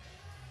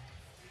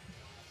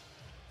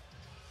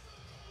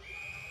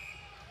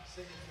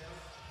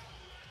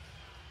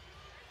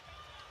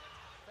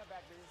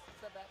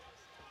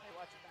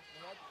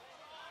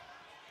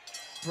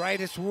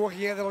 Briedis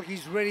walking out there like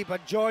he's ready,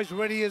 but Jai's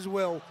ready as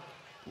well.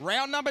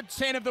 Round number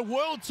 10 of the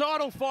world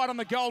title fight on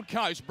the Gold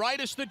Coast.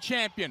 Briedis, the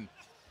champion,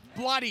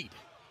 bloodied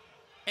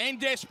and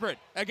desperate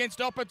against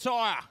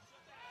Opetaia,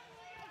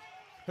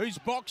 who's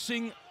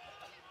boxing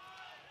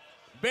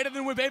better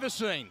than we've ever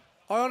seen.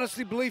 I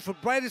honestly believe for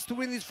Briedis to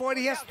win this fight,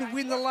 he has to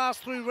win the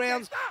last 3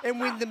 rounds and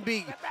win them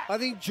big. I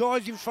think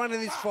Jai's in front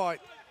of this fight.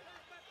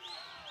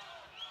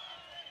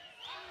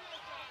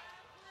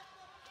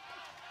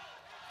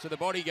 To the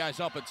body goes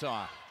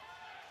Opetaia.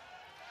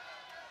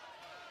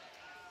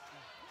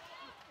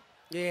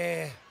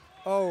 Yeah.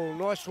 Oh,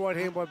 nice right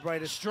hand by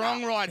Briedis.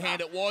 Strong right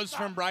hand it was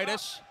from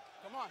Briedis.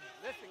 Come on,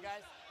 listen,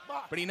 guys.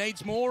 Box. But he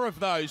needs more of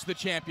those, the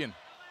champion.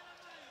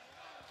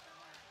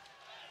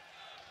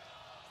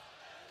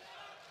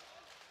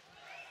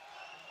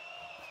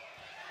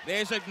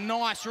 There's a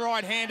nice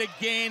right hand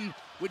again,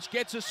 which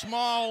gets a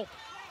smile.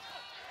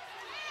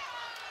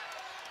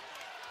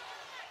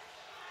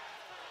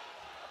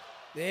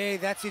 Yeah,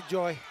 that's it,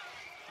 Jai.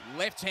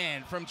 Left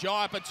hand from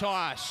Jai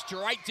Opetaia,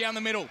 straight down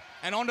the middle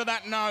and onto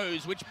that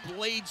nose, which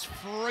bleeds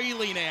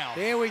freely now.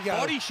 There we go.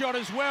 Body shot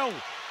as well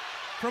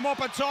from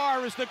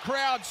Opetaia as the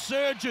crowd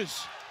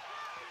surges.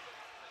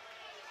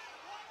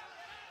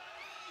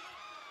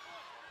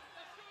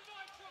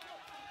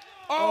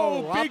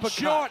 Oh, big uppercut.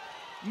 shot.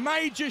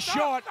 Major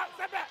shot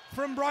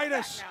from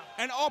Briedis.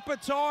 And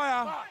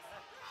Opetaia,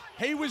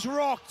 he was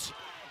rocked.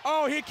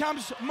 Oh, here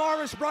comes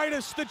Mairis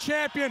Briedis, the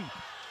champion.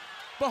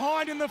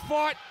 Behind in the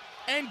fight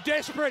and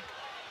desperate.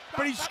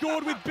 But he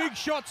scored with big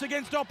shots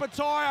against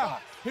Opetaia,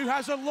 who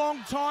has a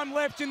long time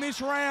left in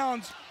this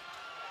round.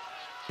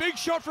 Big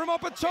shot from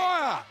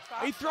Opetaia.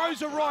 He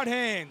throws a right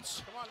hand.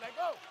 Come on, let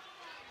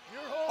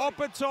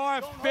go.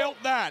 Opetaia felt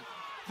that.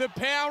 The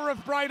power of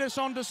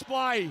Briedis on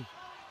display.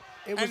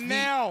 And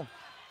now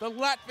the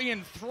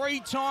Latvian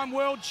 3-time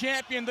world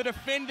champion, the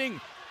defending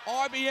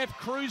IBF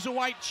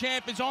Cruiserweight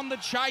champ, is on the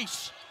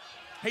chase.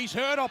 He's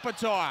hurt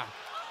Opetaia,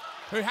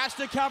 who has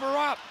to cover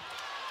up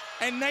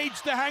and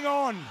needs to hang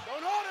on.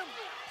 Don't hold him.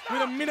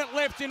 With a minute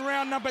left in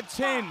round number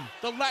 10,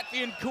 the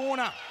Latvian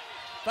corner,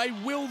 they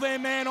will their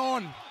man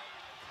on.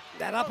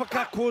 That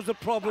uppercut caused a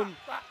problem.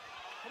 Come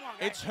on,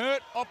 guys. It's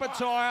hurt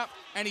Opetaia,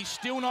 and he's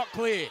still not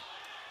clear.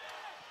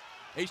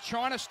 He's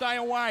trying to stay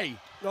away.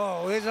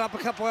 Oh, there's an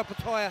uppercut by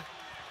Opetaia.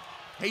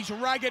 He's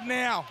ragged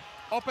now,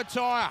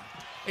 Opetaia.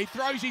 He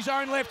throws his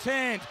own left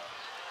hand.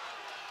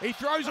 He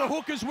throws a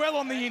hook as well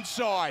on the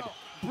inside.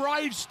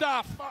 Brave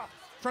stuff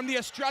from the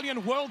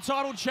Australian world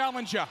title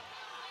challenger,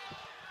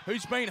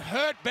 who's been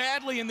hurt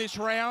badly in this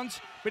round,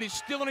 but is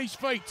still on his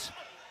feet.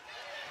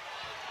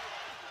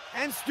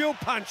 And still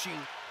punching.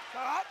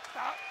 Stop.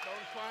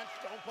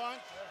 Don't punch.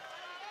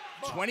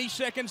 20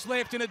 seconds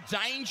left in a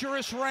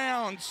dangerous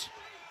round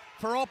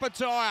for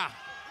Opetaia.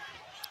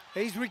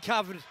 He's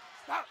recovered.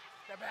 Stop.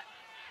 Step back.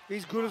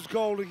 He's good as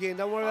gold again.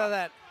 Don't worry about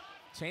that.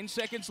 10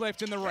 seconds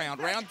left in the round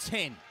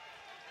 10.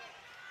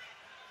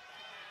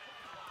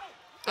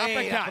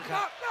 Hey, Uppercut.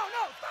 Stop.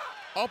 No,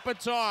 stop.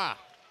 Opetaia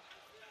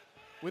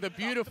with a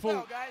beautiful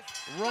Go, guys.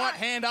 right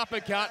hand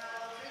uppercut.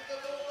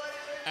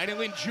 And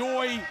he'll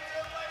enjoy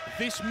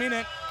this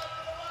minute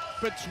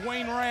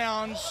between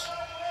rounds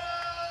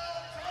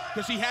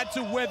because he had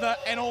to weather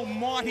an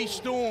almighty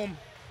storm.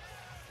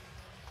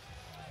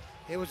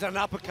 It was an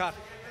uppercut.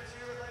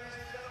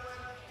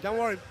 Don't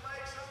worry.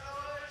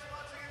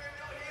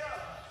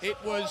 It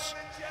was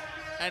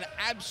an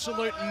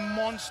absolute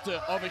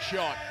monster of a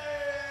shot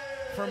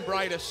from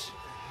Briedis.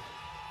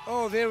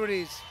 Oh, there it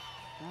is.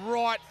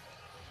 Right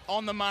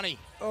on the money.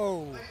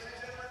 Oh.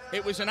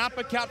 It was an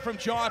uppercut from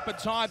Jai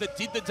Opetaia that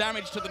did the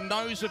damage to the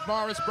nose of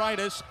Mairis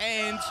Briedis,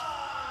 and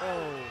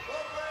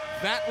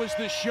that was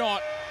the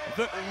shot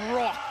that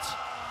rocked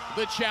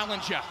the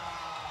challenger,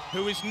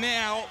 who is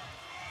now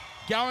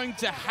going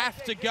to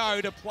have to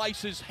go to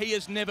places he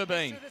has never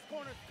been. This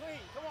corner's clean.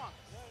 Come on.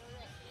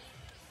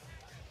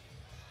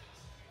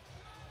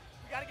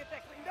 You gotta get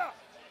that cleaned up.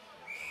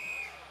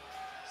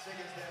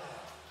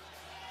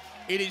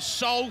 It is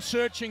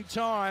soul-searching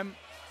time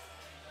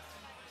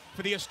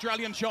for the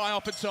Australian Jai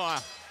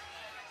Opetaia.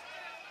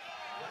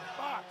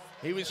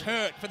 He was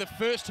hurt for the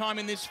first time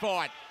in this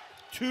fight.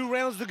 2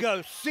 rounds to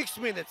go. 6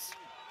 minutes.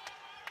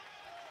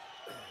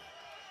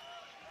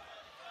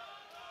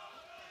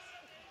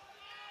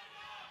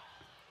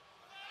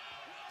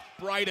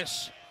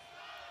 Briedis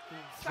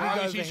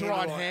Throws his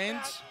right hand.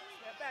 Step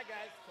back,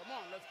 guys. Come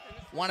on, let's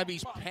finish. One of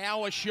his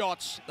power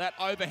shots, that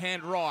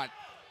overhand right.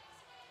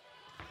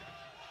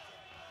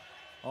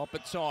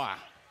 Opetaia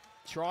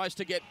tries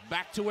to get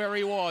back to where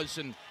he was,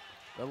 and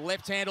the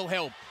left hand will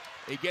help.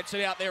 He gets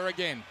it out there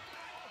again.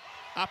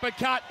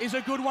 Uppercut is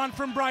a good one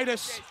from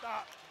Briedis. Okay,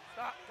 stop.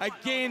 Stop.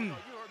 Again, You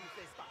heard me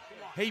say stop.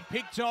 Come on. he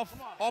picked off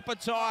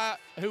Opetaia,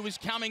 who was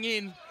coming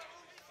in,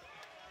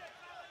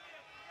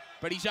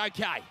 but he's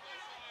okay.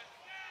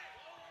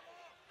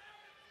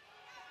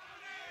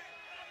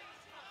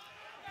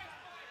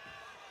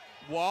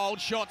 Wild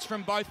shots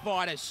from both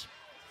fighters.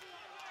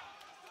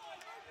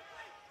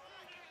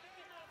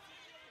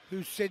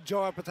 Who said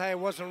Jai Opetaia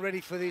wasn't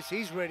ready for this?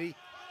 He's ready.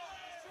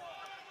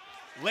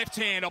 Left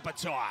hand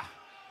Opetaia.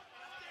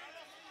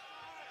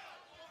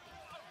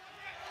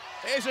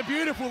 There's a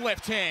beautiful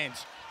left hand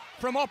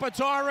from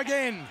Opetaia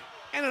again.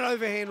 And an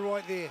overhand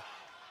right there.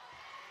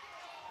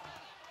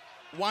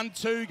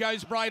 1-2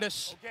 goes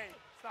Briedis. Okay,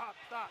 stop.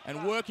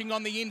 And working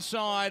on the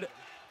inside,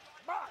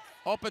 Box.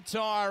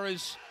 Opetaia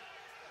as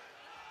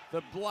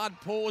the blood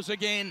pours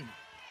again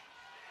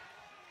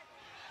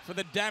for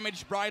the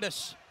damaged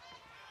Briedis,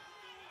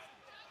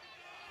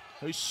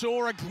 who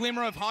saw a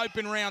glimmer of hope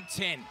in round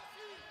 10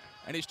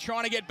 and is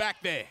trying to get back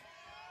there.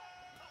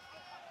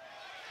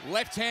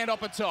 Left hand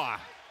Opetaia.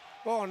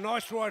 Oh,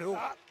 nice right hook.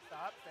 Stop.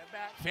 Step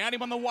back. Found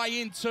him on the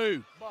way in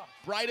too. Box.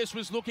 Briedis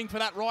was looking for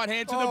that right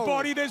hand to the Oh.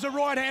 body. There's a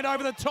right hand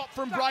over the top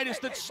from Briedis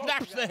that Hey, snaps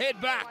both of the you head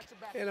guys. back. Watch your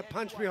back. And a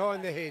punch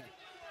behind the head.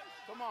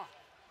 Come on.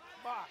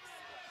 Box.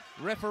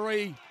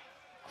 Referee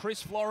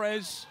Chris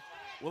Flores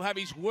will have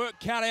his work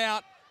cut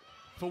out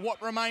for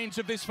what remains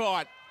of this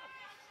fight.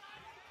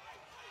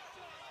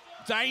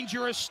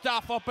 Dangerous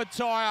stuff,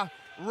 Opetaia,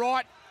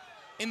 right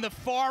in the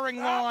firing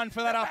line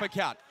for that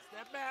uppercut.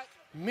 Step back.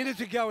 Minute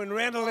to go in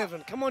round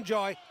 11. Come on,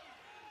 Jai.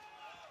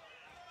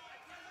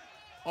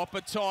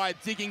 Opetaia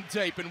digging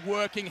deep and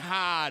working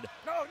hard.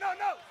 No.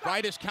 Stop.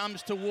 Briedis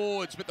comes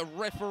towards, but the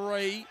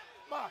referee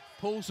Box.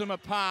 pulls them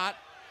apart.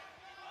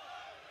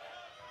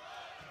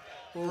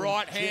 Oh,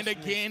 Right hand just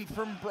missed. again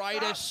from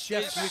Briedis. Just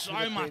There's missed so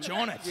with the much pen.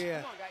 on it.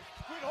 Yeah. Come on, guys.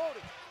 Quit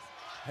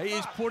holding. He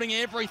is putting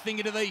everything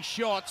into these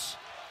shots.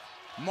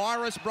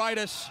 Mairis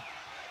Briedis,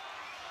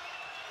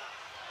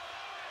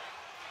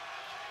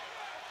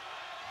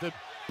 the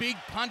big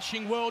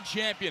punching world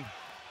champion,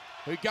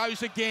 who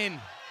goes again.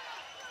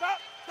 Stop.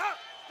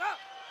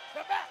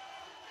 Step back.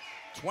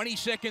 20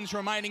 seconds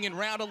remaining in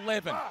round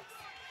 11. Box.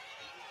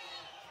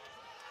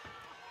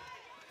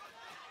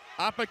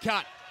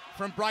 Uppercut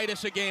from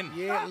Briedis again.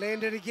 Yeah,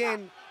 landed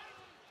again.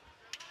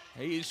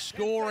 He is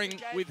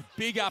scoring with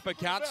big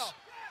uppercuts.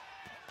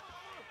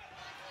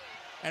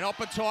 And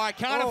Opetaia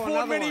can't Oh, afford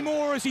another many one.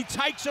 more as he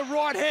takes a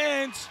right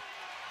hand.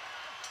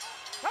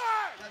 Time.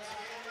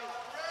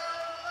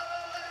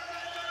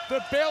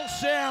 The bell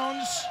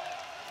sounds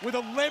with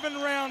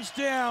 11 rounds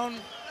down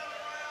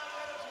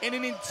in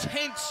an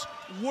intense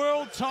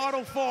world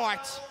title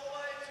fight.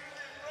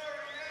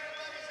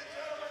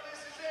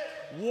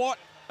 What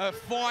a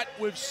fight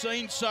we've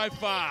seen so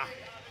far.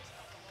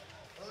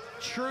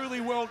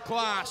 Truly world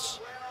class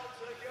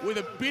with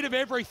a bit of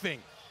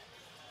everything.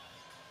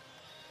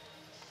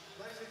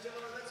 Ladies and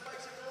gentlemen, let's make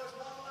some noise.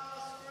 One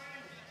last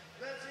scream.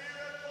 Let's hear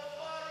it for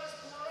Briedis.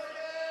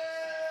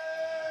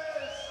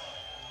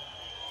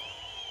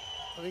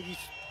 I think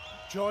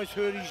Jai's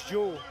hurt his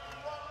jaw.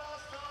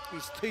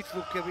 His teeth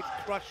look a bit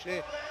crushed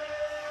there.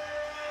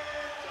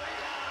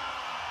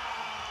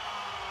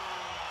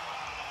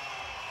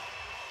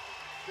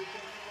 He's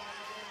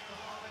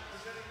holding and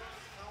he's hitting.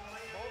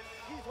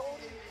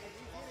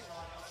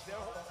 They're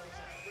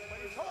holding. But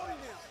he's holding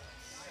him.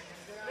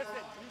 Listen,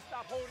 you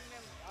stop holding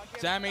them. I'll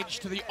get Damage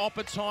stop to the hitting them.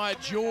 Opetaia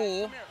Come jaw,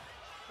 here.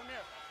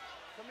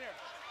 Come here.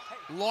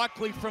 Hey,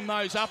 likely from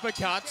those uppercuts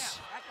champs.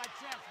 Act like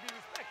champs. Be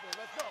respectful.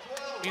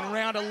 Let's go. in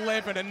round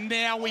 11. And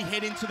now we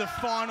head into the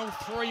final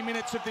 3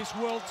 minutes of this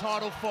world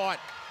title fight.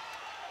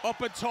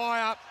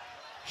 Opetaia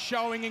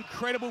showing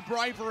incredible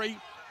bravery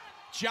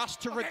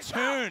just to Okay, return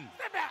stop.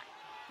 Step back.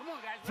 Come on,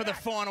 guys. for the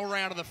relax. final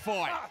round of the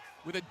fight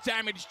with a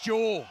damaged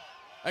jaw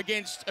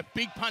against a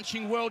big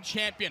punching world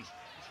champion,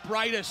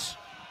 Briedis,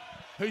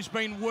 who's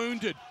been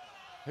wounded,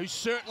 who's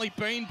certainly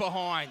been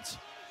behind,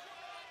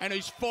 and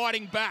who's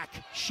fighting back,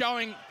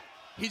 showing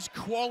his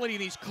quality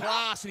and his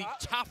class and his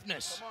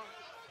toughness. Come on.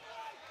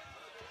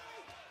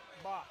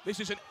 Box. This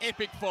is an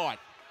epic fight.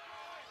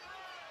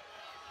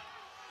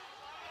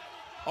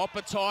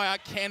 Opetaia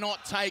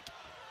cannot take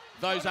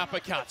those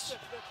uppercuts,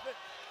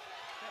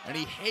 and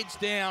he heads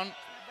down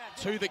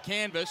to the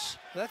canvas.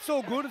 That's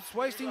all good. It's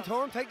wasting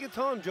time. Take your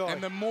time, Jai.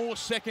 And the more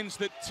seconds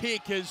that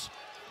tick as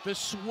the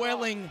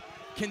swelling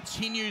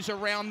continues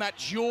around that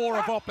jaw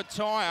of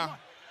Opetaia,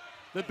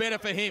 the better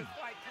for him.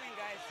 Fight clean,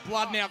 guys.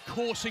 Blood now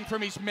coursing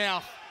from his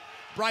mouth.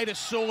 Briedis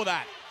saw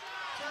that,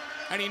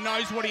 and he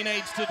knows what he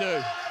needs to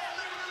do.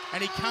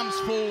 And he comes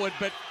forward,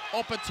 but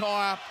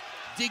Opetaia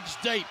digs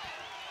deep.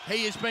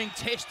 He is being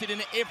tested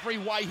in every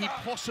way he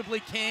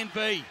possibly can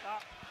be.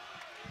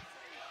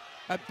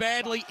 A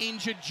badly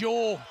injured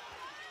jaw.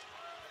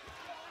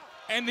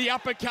 And the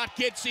uppercut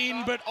gets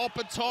in, but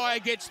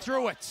Opetaia gets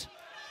through it.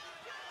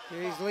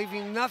 Yeah, he's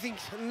leaving nothing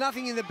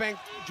in the bank,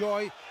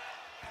 Joy.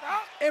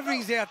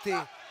 Everything's out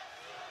there.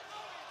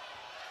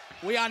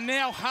 We are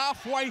now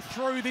halfway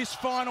through this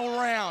final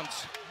round.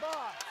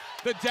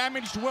 The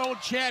damaged world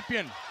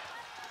champion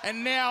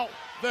and now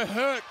the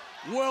hurt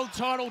world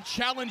title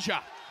challenger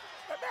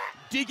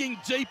digging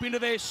deep into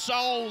their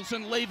souls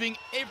and leaving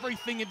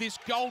everything in this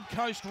Gold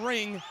Coast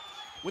ring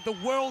with the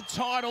world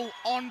title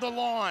on the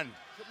line.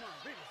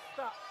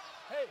 Stop.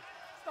 Hey,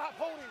 stop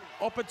holding him.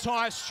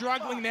 Opetaia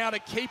struggling now to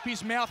keep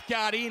his mouth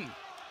guard in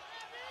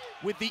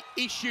with the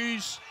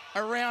issues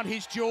around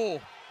his jaw.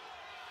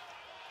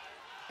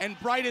 And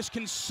Briedis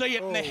can see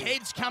it, and the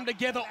heads come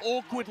together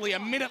awkwardly. A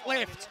minute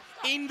left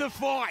in the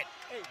fight.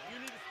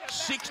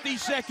 60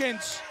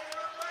 seconds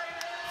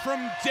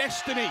from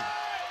destiny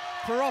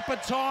for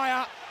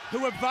Opetaia,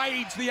 who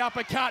evades the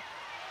uppercut.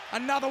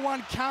 Another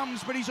one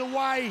comes, but he's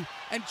away,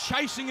 and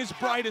chasing is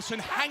Briedis,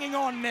 and hanging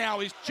on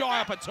now is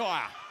Jai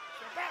Opetaia.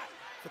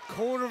 The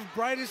corner of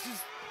Briedis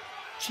is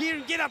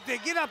cheering. Get up there,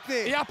 get up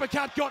there. The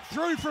uppercut got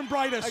through from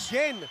Briedis.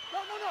 Again.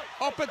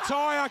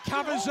 Opetaia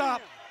covers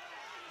up.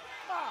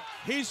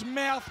 His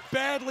mouth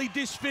badly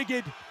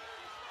disfigured.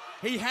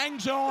 He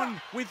hangs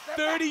on with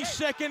 30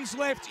 seconds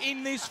left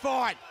in this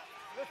fight.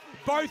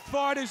 Both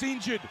fighters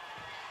injured.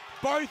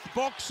 Both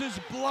boxers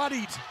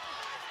bloodied.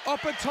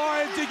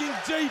 Opetaia digging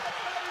deep,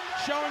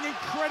 showing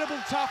incredible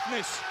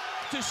toughness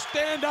to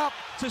stand up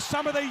to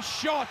some of these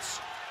shots.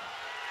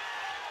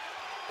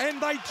 And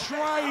they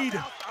trade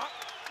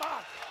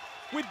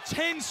with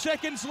 10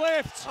 seconds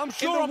left. I'm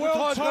sure in the world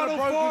Opetaia's got a title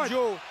broken fight.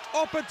 jaw.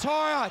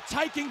 Opetaia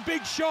taking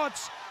big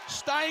shots,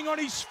 staying on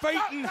his feet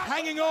and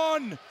hanging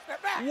on.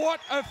 What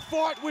a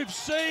fight we've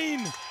seen.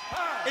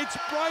 It's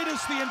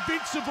Briedis the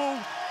invincible,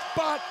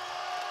 but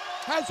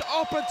has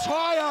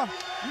Opetaia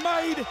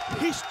made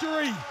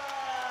history?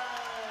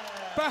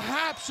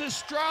 Perhaps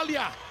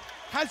Australia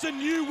has a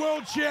new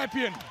world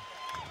champion.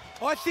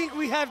 I think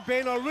we have,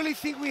 Ben. I really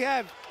think we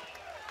have.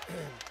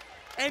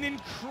 An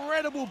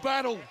incredible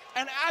battle,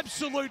 an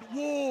absolute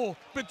war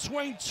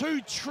between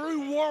two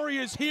true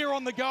warriors here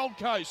on the Gold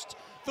Coast.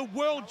 The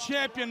world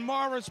champion,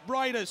 Mairis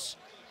Briedis.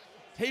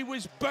 He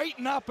was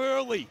beaten up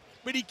early,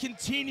 but he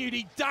continued,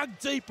 he dug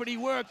deep and he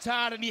worked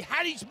hard, and he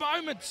had his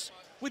moments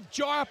with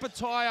Jai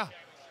Opetaia,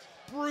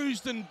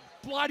 bruised and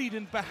bloodied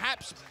and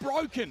perhaps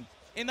broken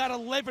in that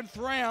 11th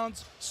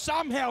round.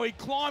 Somehow he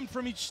climbed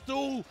from his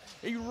stool,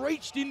 he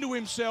reached into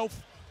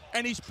himself,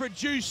 and he's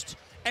produced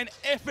an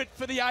effort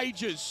for the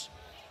ages.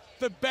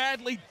 The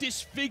badly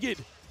disfigured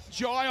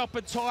Jai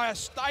Opetaia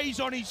stays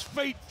on his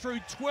feet through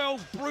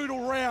 12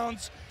 brutal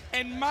rounds,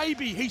 and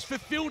maybe he's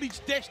fulfilled his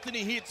destiny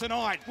here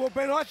tonight. Well,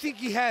 Ben, I think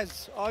he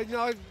has. I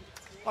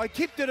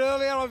tipped it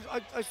earlier.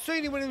 I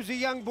seen him when he was a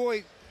young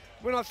boy.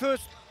 When I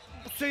first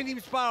seen him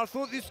spar, I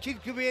thought this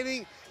kid could be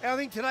anything. I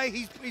think today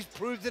he's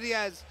proved that he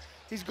has.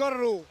 He's got it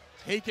all.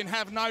 He can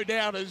have no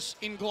doubters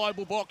in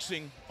global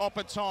boxing,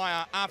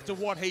 Opetaia, after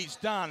what he's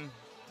done.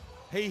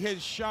 He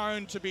has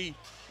shown to be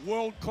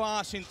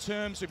world-class in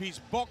terms of his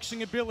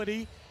boxing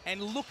ability,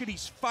 and look at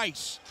his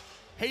face.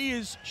 He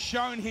has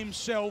shown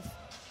himself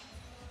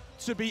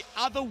to be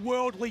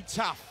otherworldly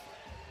tough.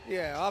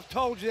 Yeah, I've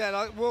told you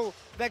that. Well,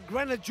 that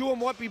granite jaw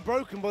might be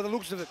broken by the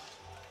looks of it.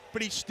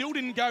 But he still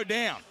didn't go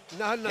down.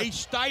 No. He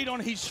stayed on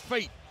his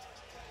feet.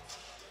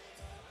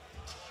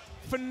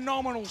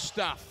 Phenomenal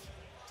stuff.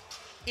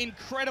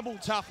 Incredible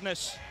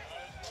toughness.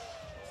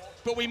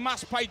 But we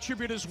must pay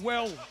tribute as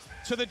well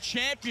to the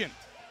champion.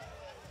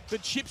 The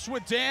chips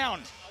were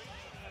down.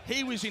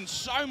 He was in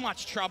so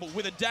much trouble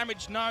with a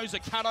damaged nose, a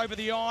cut over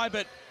the eye,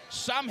 but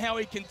somehow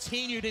he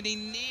continued, and he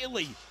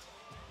nearly,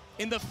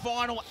 in the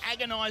final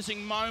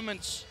agonizing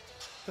moments,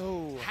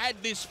 had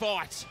this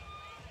fight.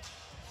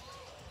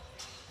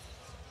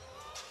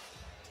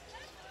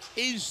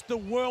 Is the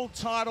world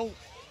title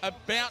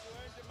about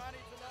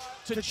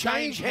to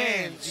change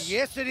hands?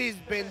 Yes, it is,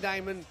 Ben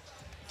Damon.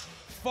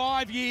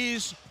 5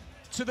 years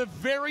to the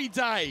very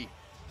day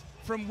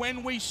from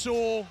when we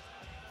saw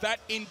that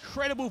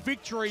incredible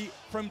victory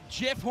from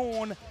Jeff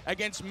Horn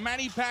against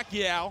Manny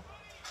Pacquiao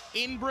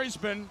in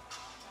Brisbane.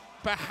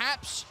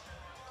 Perhaps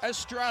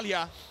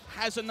Australia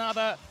has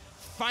another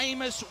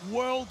famous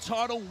world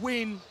title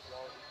win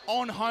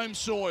on home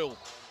soil.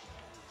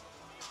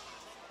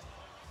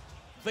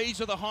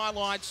 These are the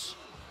highlights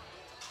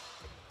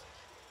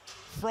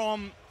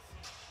from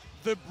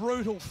the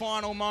brutal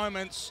final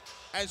moments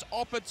as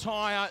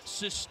Opetaia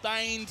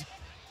sustained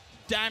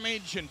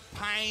damage and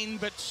pain,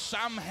 but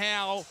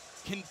somehow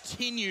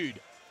continued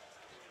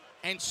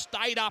and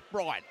stayed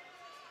upright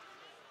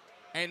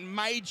and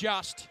may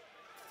just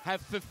have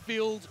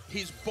fulfilled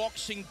his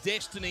boxing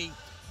destiny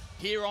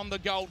here on the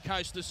Gold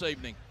Coast this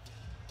evening.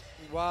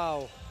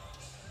 Wow.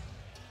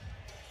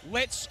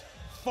 Let's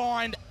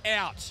find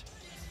out.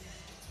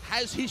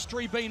 Has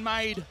history been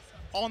made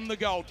on the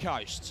Gold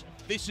Coast?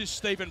 This is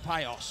Stephen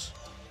Payos.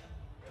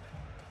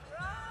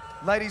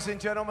 Ladies and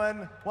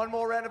gentlemen, one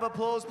more round of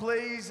applause,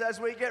 please, as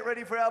we get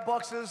ready for our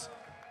boxers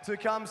to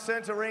come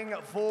centering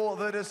for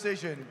the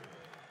decision.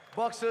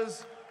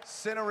 Boxers,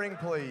 centering,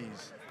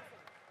 please.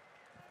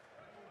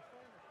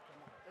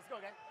 Let's go,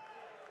 guys.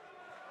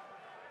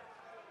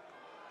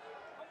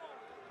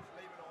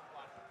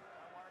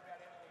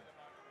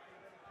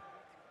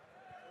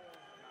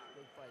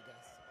 Good fight,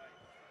 guys.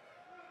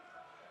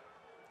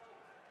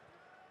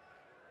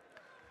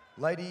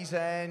 Ladies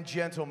and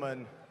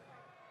gentlemen,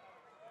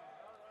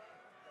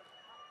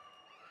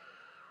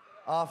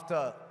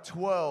 after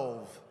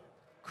 12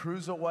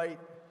 Cruiserweight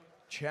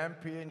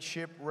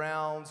Championship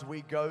rounds,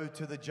 we go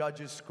to the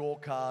judges'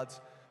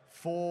 scorecards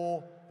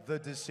for the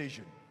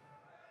decision.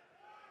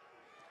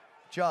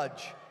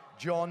 Judge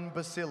John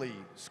Basili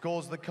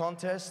scores the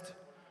contest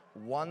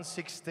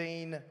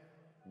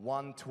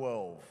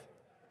 116-112.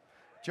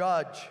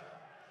 Judge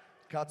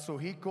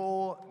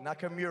Katsuhiko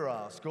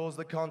Nakamura scores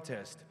the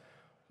contest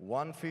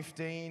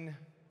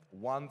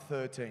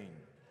 115-113.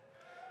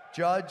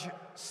 Judge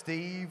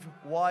Steve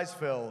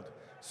Weisfeld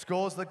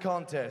scores the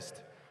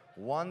contest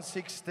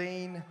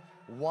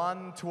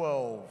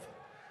 116-112.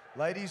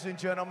 Ladies and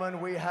gentlemen,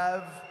 we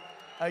have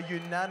a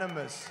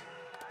unanimous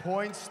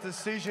points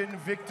decision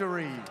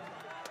victory.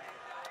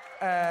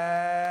 And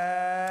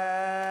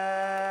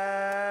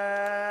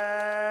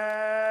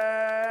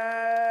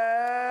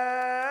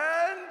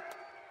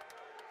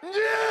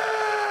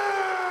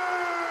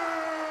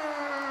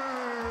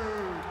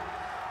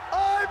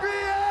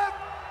IBF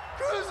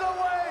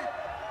Cruiserweight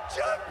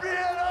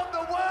Champion of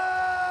the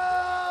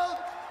World,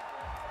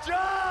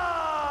 Jai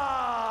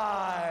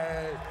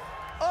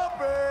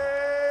Opetaia!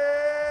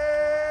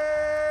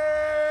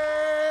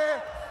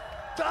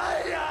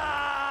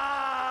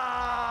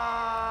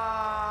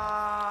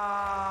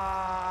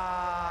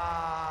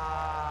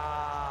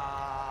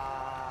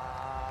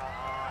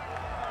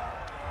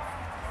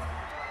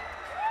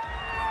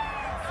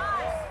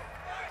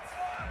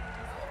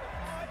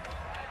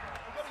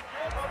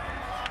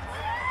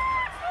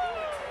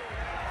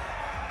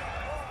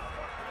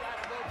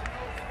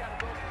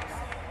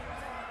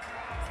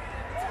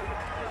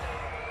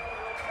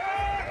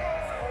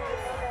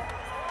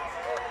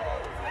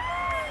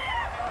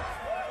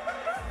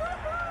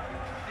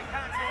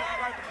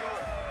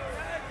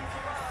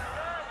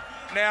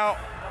 Now,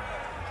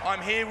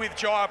 I'm here with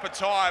Jai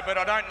Opetaia, but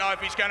I don't know if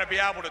he's going to be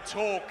able to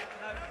talk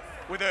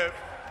with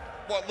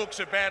what looks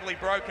a badly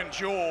broken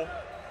jaw.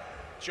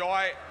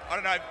 Jai, I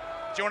don't know, do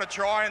you want to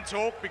try and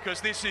talk?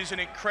 Because this is an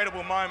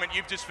incredible moment.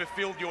 You've just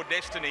fulfilled your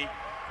destiny.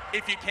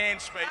 If you can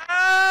speak.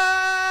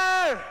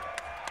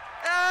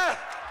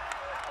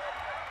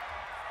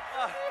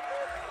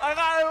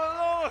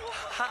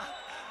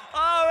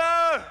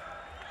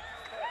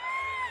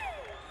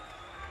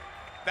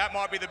 That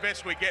might be the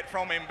best we get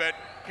from him, but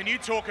can you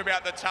talk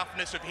about the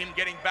toughness of him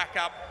getting back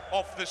up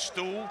off the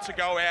stool to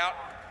go out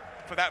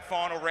for that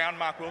final round,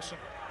 Mark Wilson?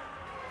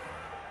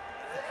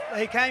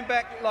 He came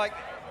back like,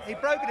 he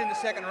broke it in the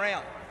second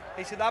round.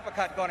 He said the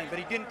uppercut got him, but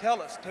he didn't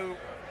tell us till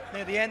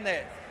near the end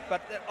there.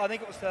 But I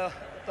think it was the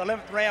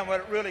 11th round where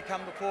it really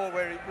come to fore,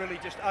 where he really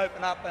just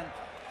opened up, and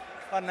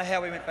I don't know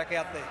how he went back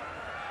out there.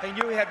 He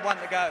knew he had one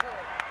to go.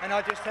 And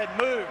I just said,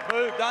 move,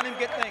 don't even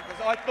get things,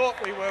 because I thought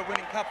we were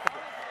winning comfortable.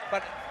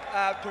 But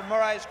to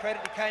Mairis'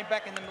 credit, he came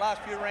back in the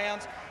last few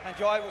rounds, and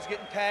Jai was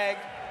getting tagged,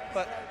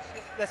 but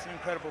that's an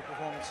incredible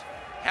performance.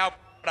 How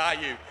are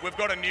you? We've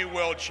got a new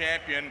world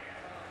champion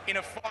in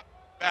a fight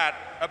like that,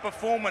 a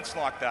performance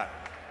like that.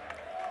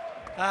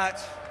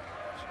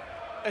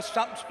 It's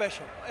something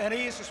special, and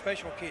he is a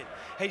special kid.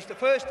 He's the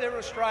first ever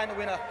Australian to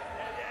win an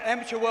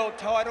amateur world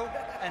title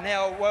and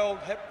now a world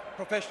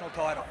professional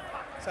title.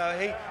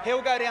 So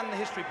he'll go down in the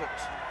history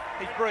books.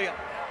 He's brilliant.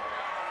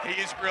 He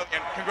is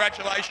brilliant.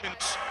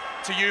 Congratulations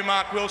to you,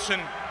 Mark Wilson.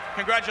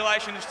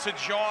 Congratulations to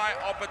Jai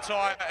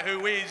Opetaia,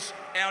 who is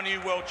our new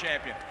world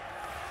champion.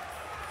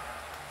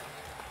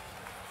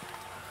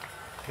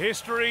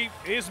 History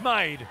is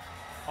made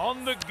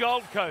on the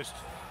Gold Coast,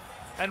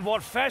 and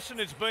what fashion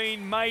it's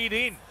been made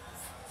in,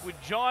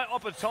 with Jai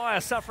Opetaia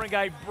suffering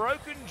a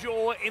broken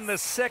jaw in the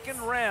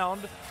second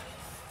round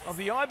of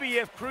the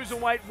IBF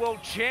Cruiserweight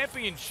World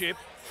Championship,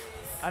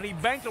 and he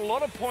banked a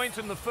lot of points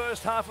in the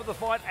first half of the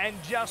fight and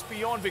just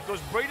beyond, because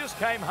Briedis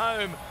came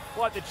home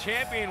like the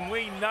champion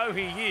we know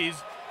he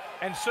is,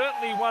 and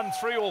certainly won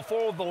 3 or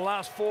 4 of the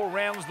last 4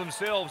 rounds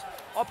themselves.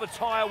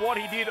 Opetaia, what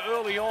he did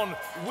early on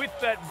with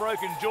that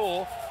broken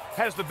jaw,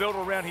 has the belt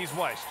around his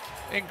waist.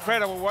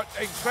 Incredible,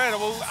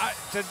 incredible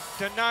to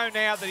know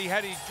now that he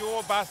had his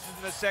jaw busted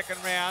in the second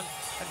round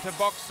and to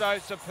box so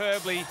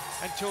superbly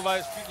until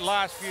those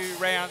last few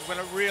rounds when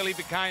it really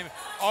became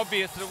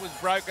obvious that it was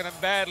broken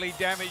and badly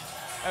damaged.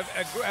 An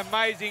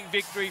amazing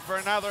victory for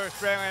another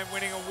Australian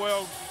winning a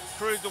world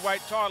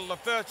cruiserweight title,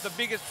 the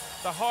biggest,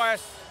 the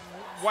highest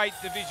weight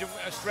division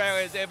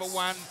Australia has ever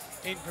won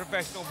in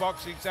professional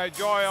boxing. So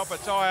Jai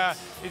Opetaia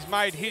has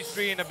made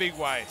history in a big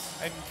way,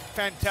 and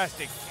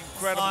fantastic.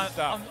 Incredible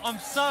stuff. I'm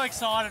so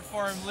excited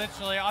for him,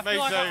 literally. I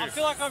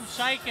feel like I'm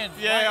shaking.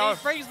 Yeah, like,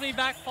 it brings me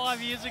back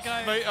 5 years ago,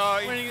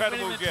 winning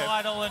the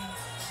title, and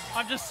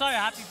I'm just so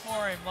happy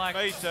for him. Like,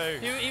 me too.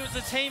 He was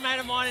a teammate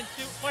of mine in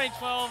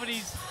 2012, and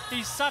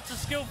he's such a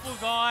skillful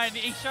guy, and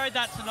he showed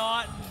that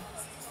tonight. And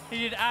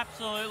he did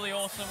absolutely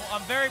awesome.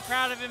 I'm very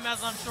proud of him,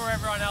 as I'm sure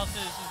everyone else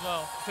is as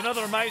well. It's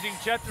another amazing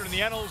chapter in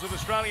the annals of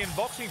Australian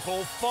boxing,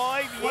 Paul.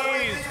 5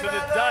 years to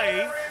the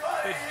day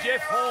that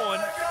Jeff Horn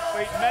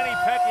beat Manny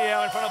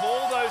Pacquiao in front of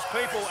all those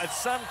people at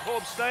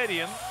Suncorp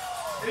Stadium.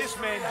 This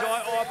man,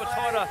 Jai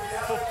Opetaia,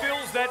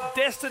 fulfills that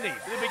destiny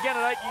that he began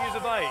at 8 years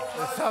of age.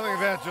 There's something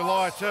about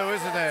July too,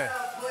 isn't there?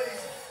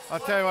 I'll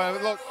tell you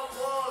what, look,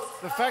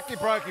 the fact he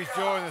broke his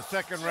jaw in the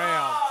second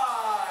round,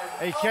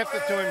 he kept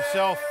it to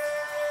himself.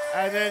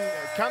 And then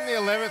come the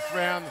 11th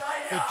round,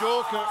 the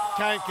jaw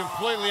came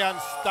completely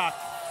unstuck.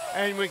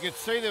 And we could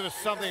see there was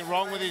something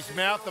wrong with his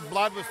mouth. The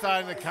blood was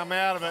starting to come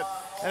out of it.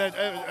 And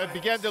it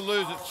began to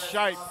lose its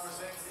shape,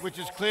 which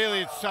is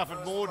clearly it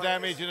suffered more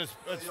damage and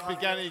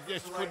he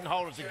just couldn't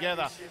hold it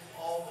together.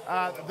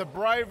 The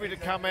bravery to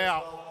come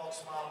out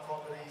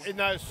in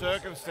those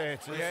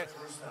circumstances,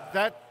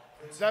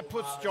 that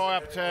puts Jai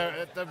up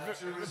to,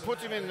 it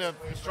puts him in the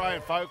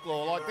Australian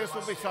folklore. Like, this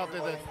will be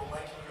something that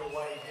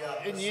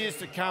in years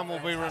to come will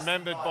be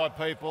remembered by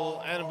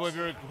people and will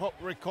be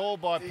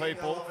recalled by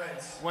people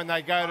when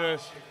they go to,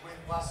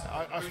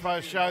 I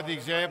suppose, show the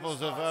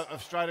examples of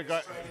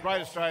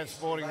great Australian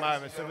sporting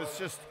moments. It was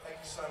just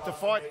to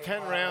fight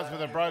 10 rounds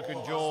with a broken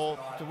jaw,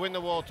 to win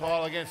the world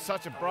title against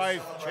such a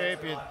brave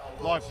champion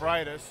like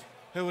Briedis,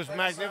 who was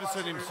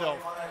magnificent himself,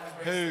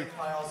 who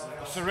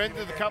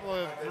surrendered a couple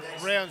of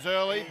rounds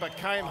early but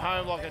came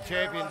home like a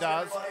champion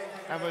does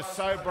and was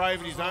so brave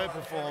in his own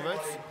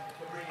performance.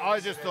 I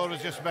just thought it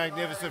was just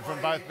magnificent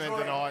from both men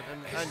tonight,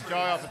 and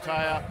Jai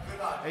Opetaia,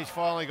 he's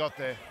finally got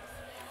there.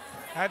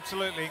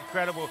 Absolutely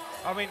incredible.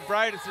 I mean,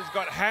 Briedis has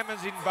got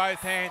hammers in both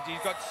hands.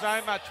 He's got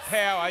so much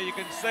power. You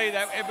can see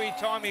that every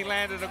time he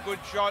landed a good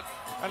shot.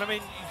 And I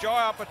mean,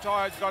 Jai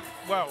Opetaia's got,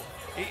 well,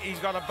 he's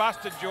got a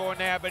busted jaw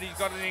now, but he's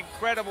got an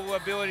incredible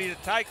ability to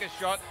take a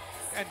shot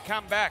and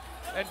come back.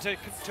 And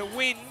to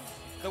win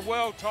the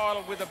world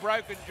title with a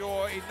broken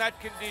jaw in that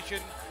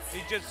condition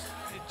is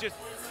just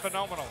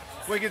phenomenal.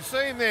 We can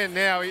see him there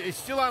now. He's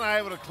still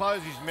unable to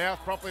close his mouth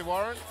properly,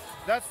 Warren.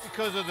 That's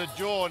because of the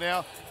jaw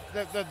now.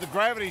 The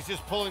gravity's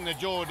just pulling the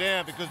jaw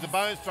down because the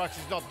bone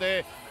structure's not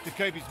there to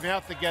keep his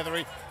mouth together.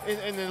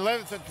 In the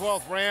 11th and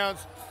 12th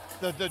rounds,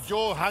 the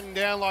jaw hung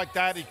down like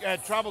that. He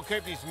had trouble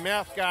keeping his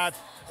mouth guard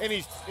in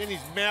his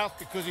mouth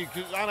because he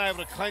was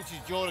unable to clench his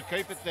jaw to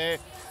keep it there.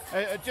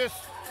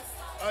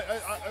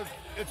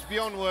 It's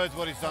beyond words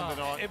what he's done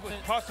tonight. It was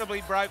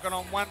possibly broken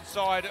on one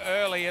side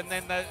early, and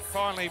then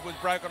finally was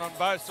broken on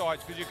both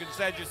sides because you can,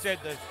 as you said,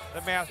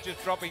 the mouth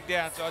just dropping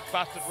down, so it's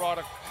busted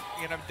right,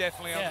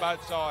 definitely on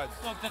both sides.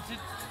 Look,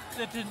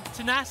 the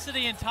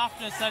tenacity and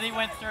toughness that he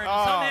went through to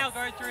somehow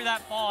go through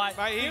that fight.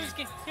 Mate,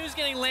 he was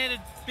getting landed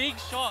big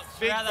shots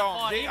throughout that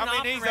fight.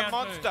 I mean, he's a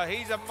monster.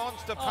 He's a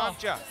monster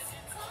puncher.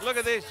 Look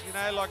at this,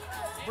 like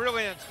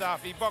brilliant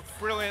stuff. He boxed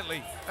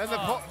brilliantly. And the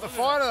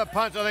fight of the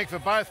punch, I think, for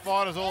both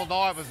fighters all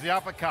night was the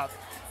uppercut.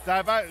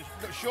 They both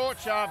short,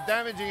 sharp,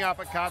 damaging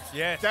uppercuts.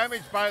 Yes.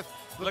 Damaged both.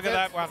 Look at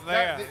that one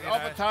there.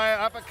 Opetaia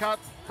uppercut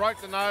broke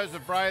the nose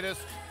of Briedis,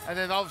 and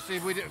then obviously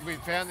we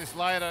found this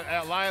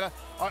out later.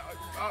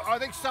 I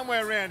think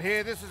somewhere around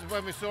here, this is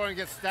when we saw him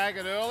get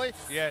staggered early.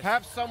 Yes.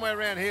 Perhaps somewhere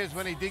around here is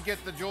when he did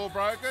get the jaw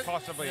broken.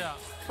 Possibly. Yeah.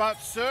 But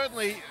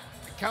certainly,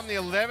 come the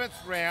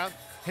 11th round,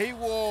 he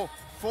wore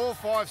 4,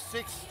 5,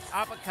 6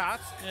 uppercuts,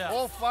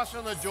 all flush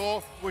on the jaw,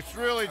 which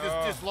really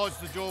just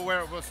dislodged the jaw where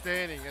it was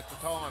standing at the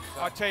time.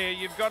 So. I tell you,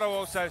 you've got to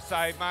also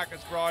say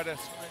Marcus Briedis,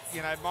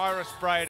 Mairis Briedis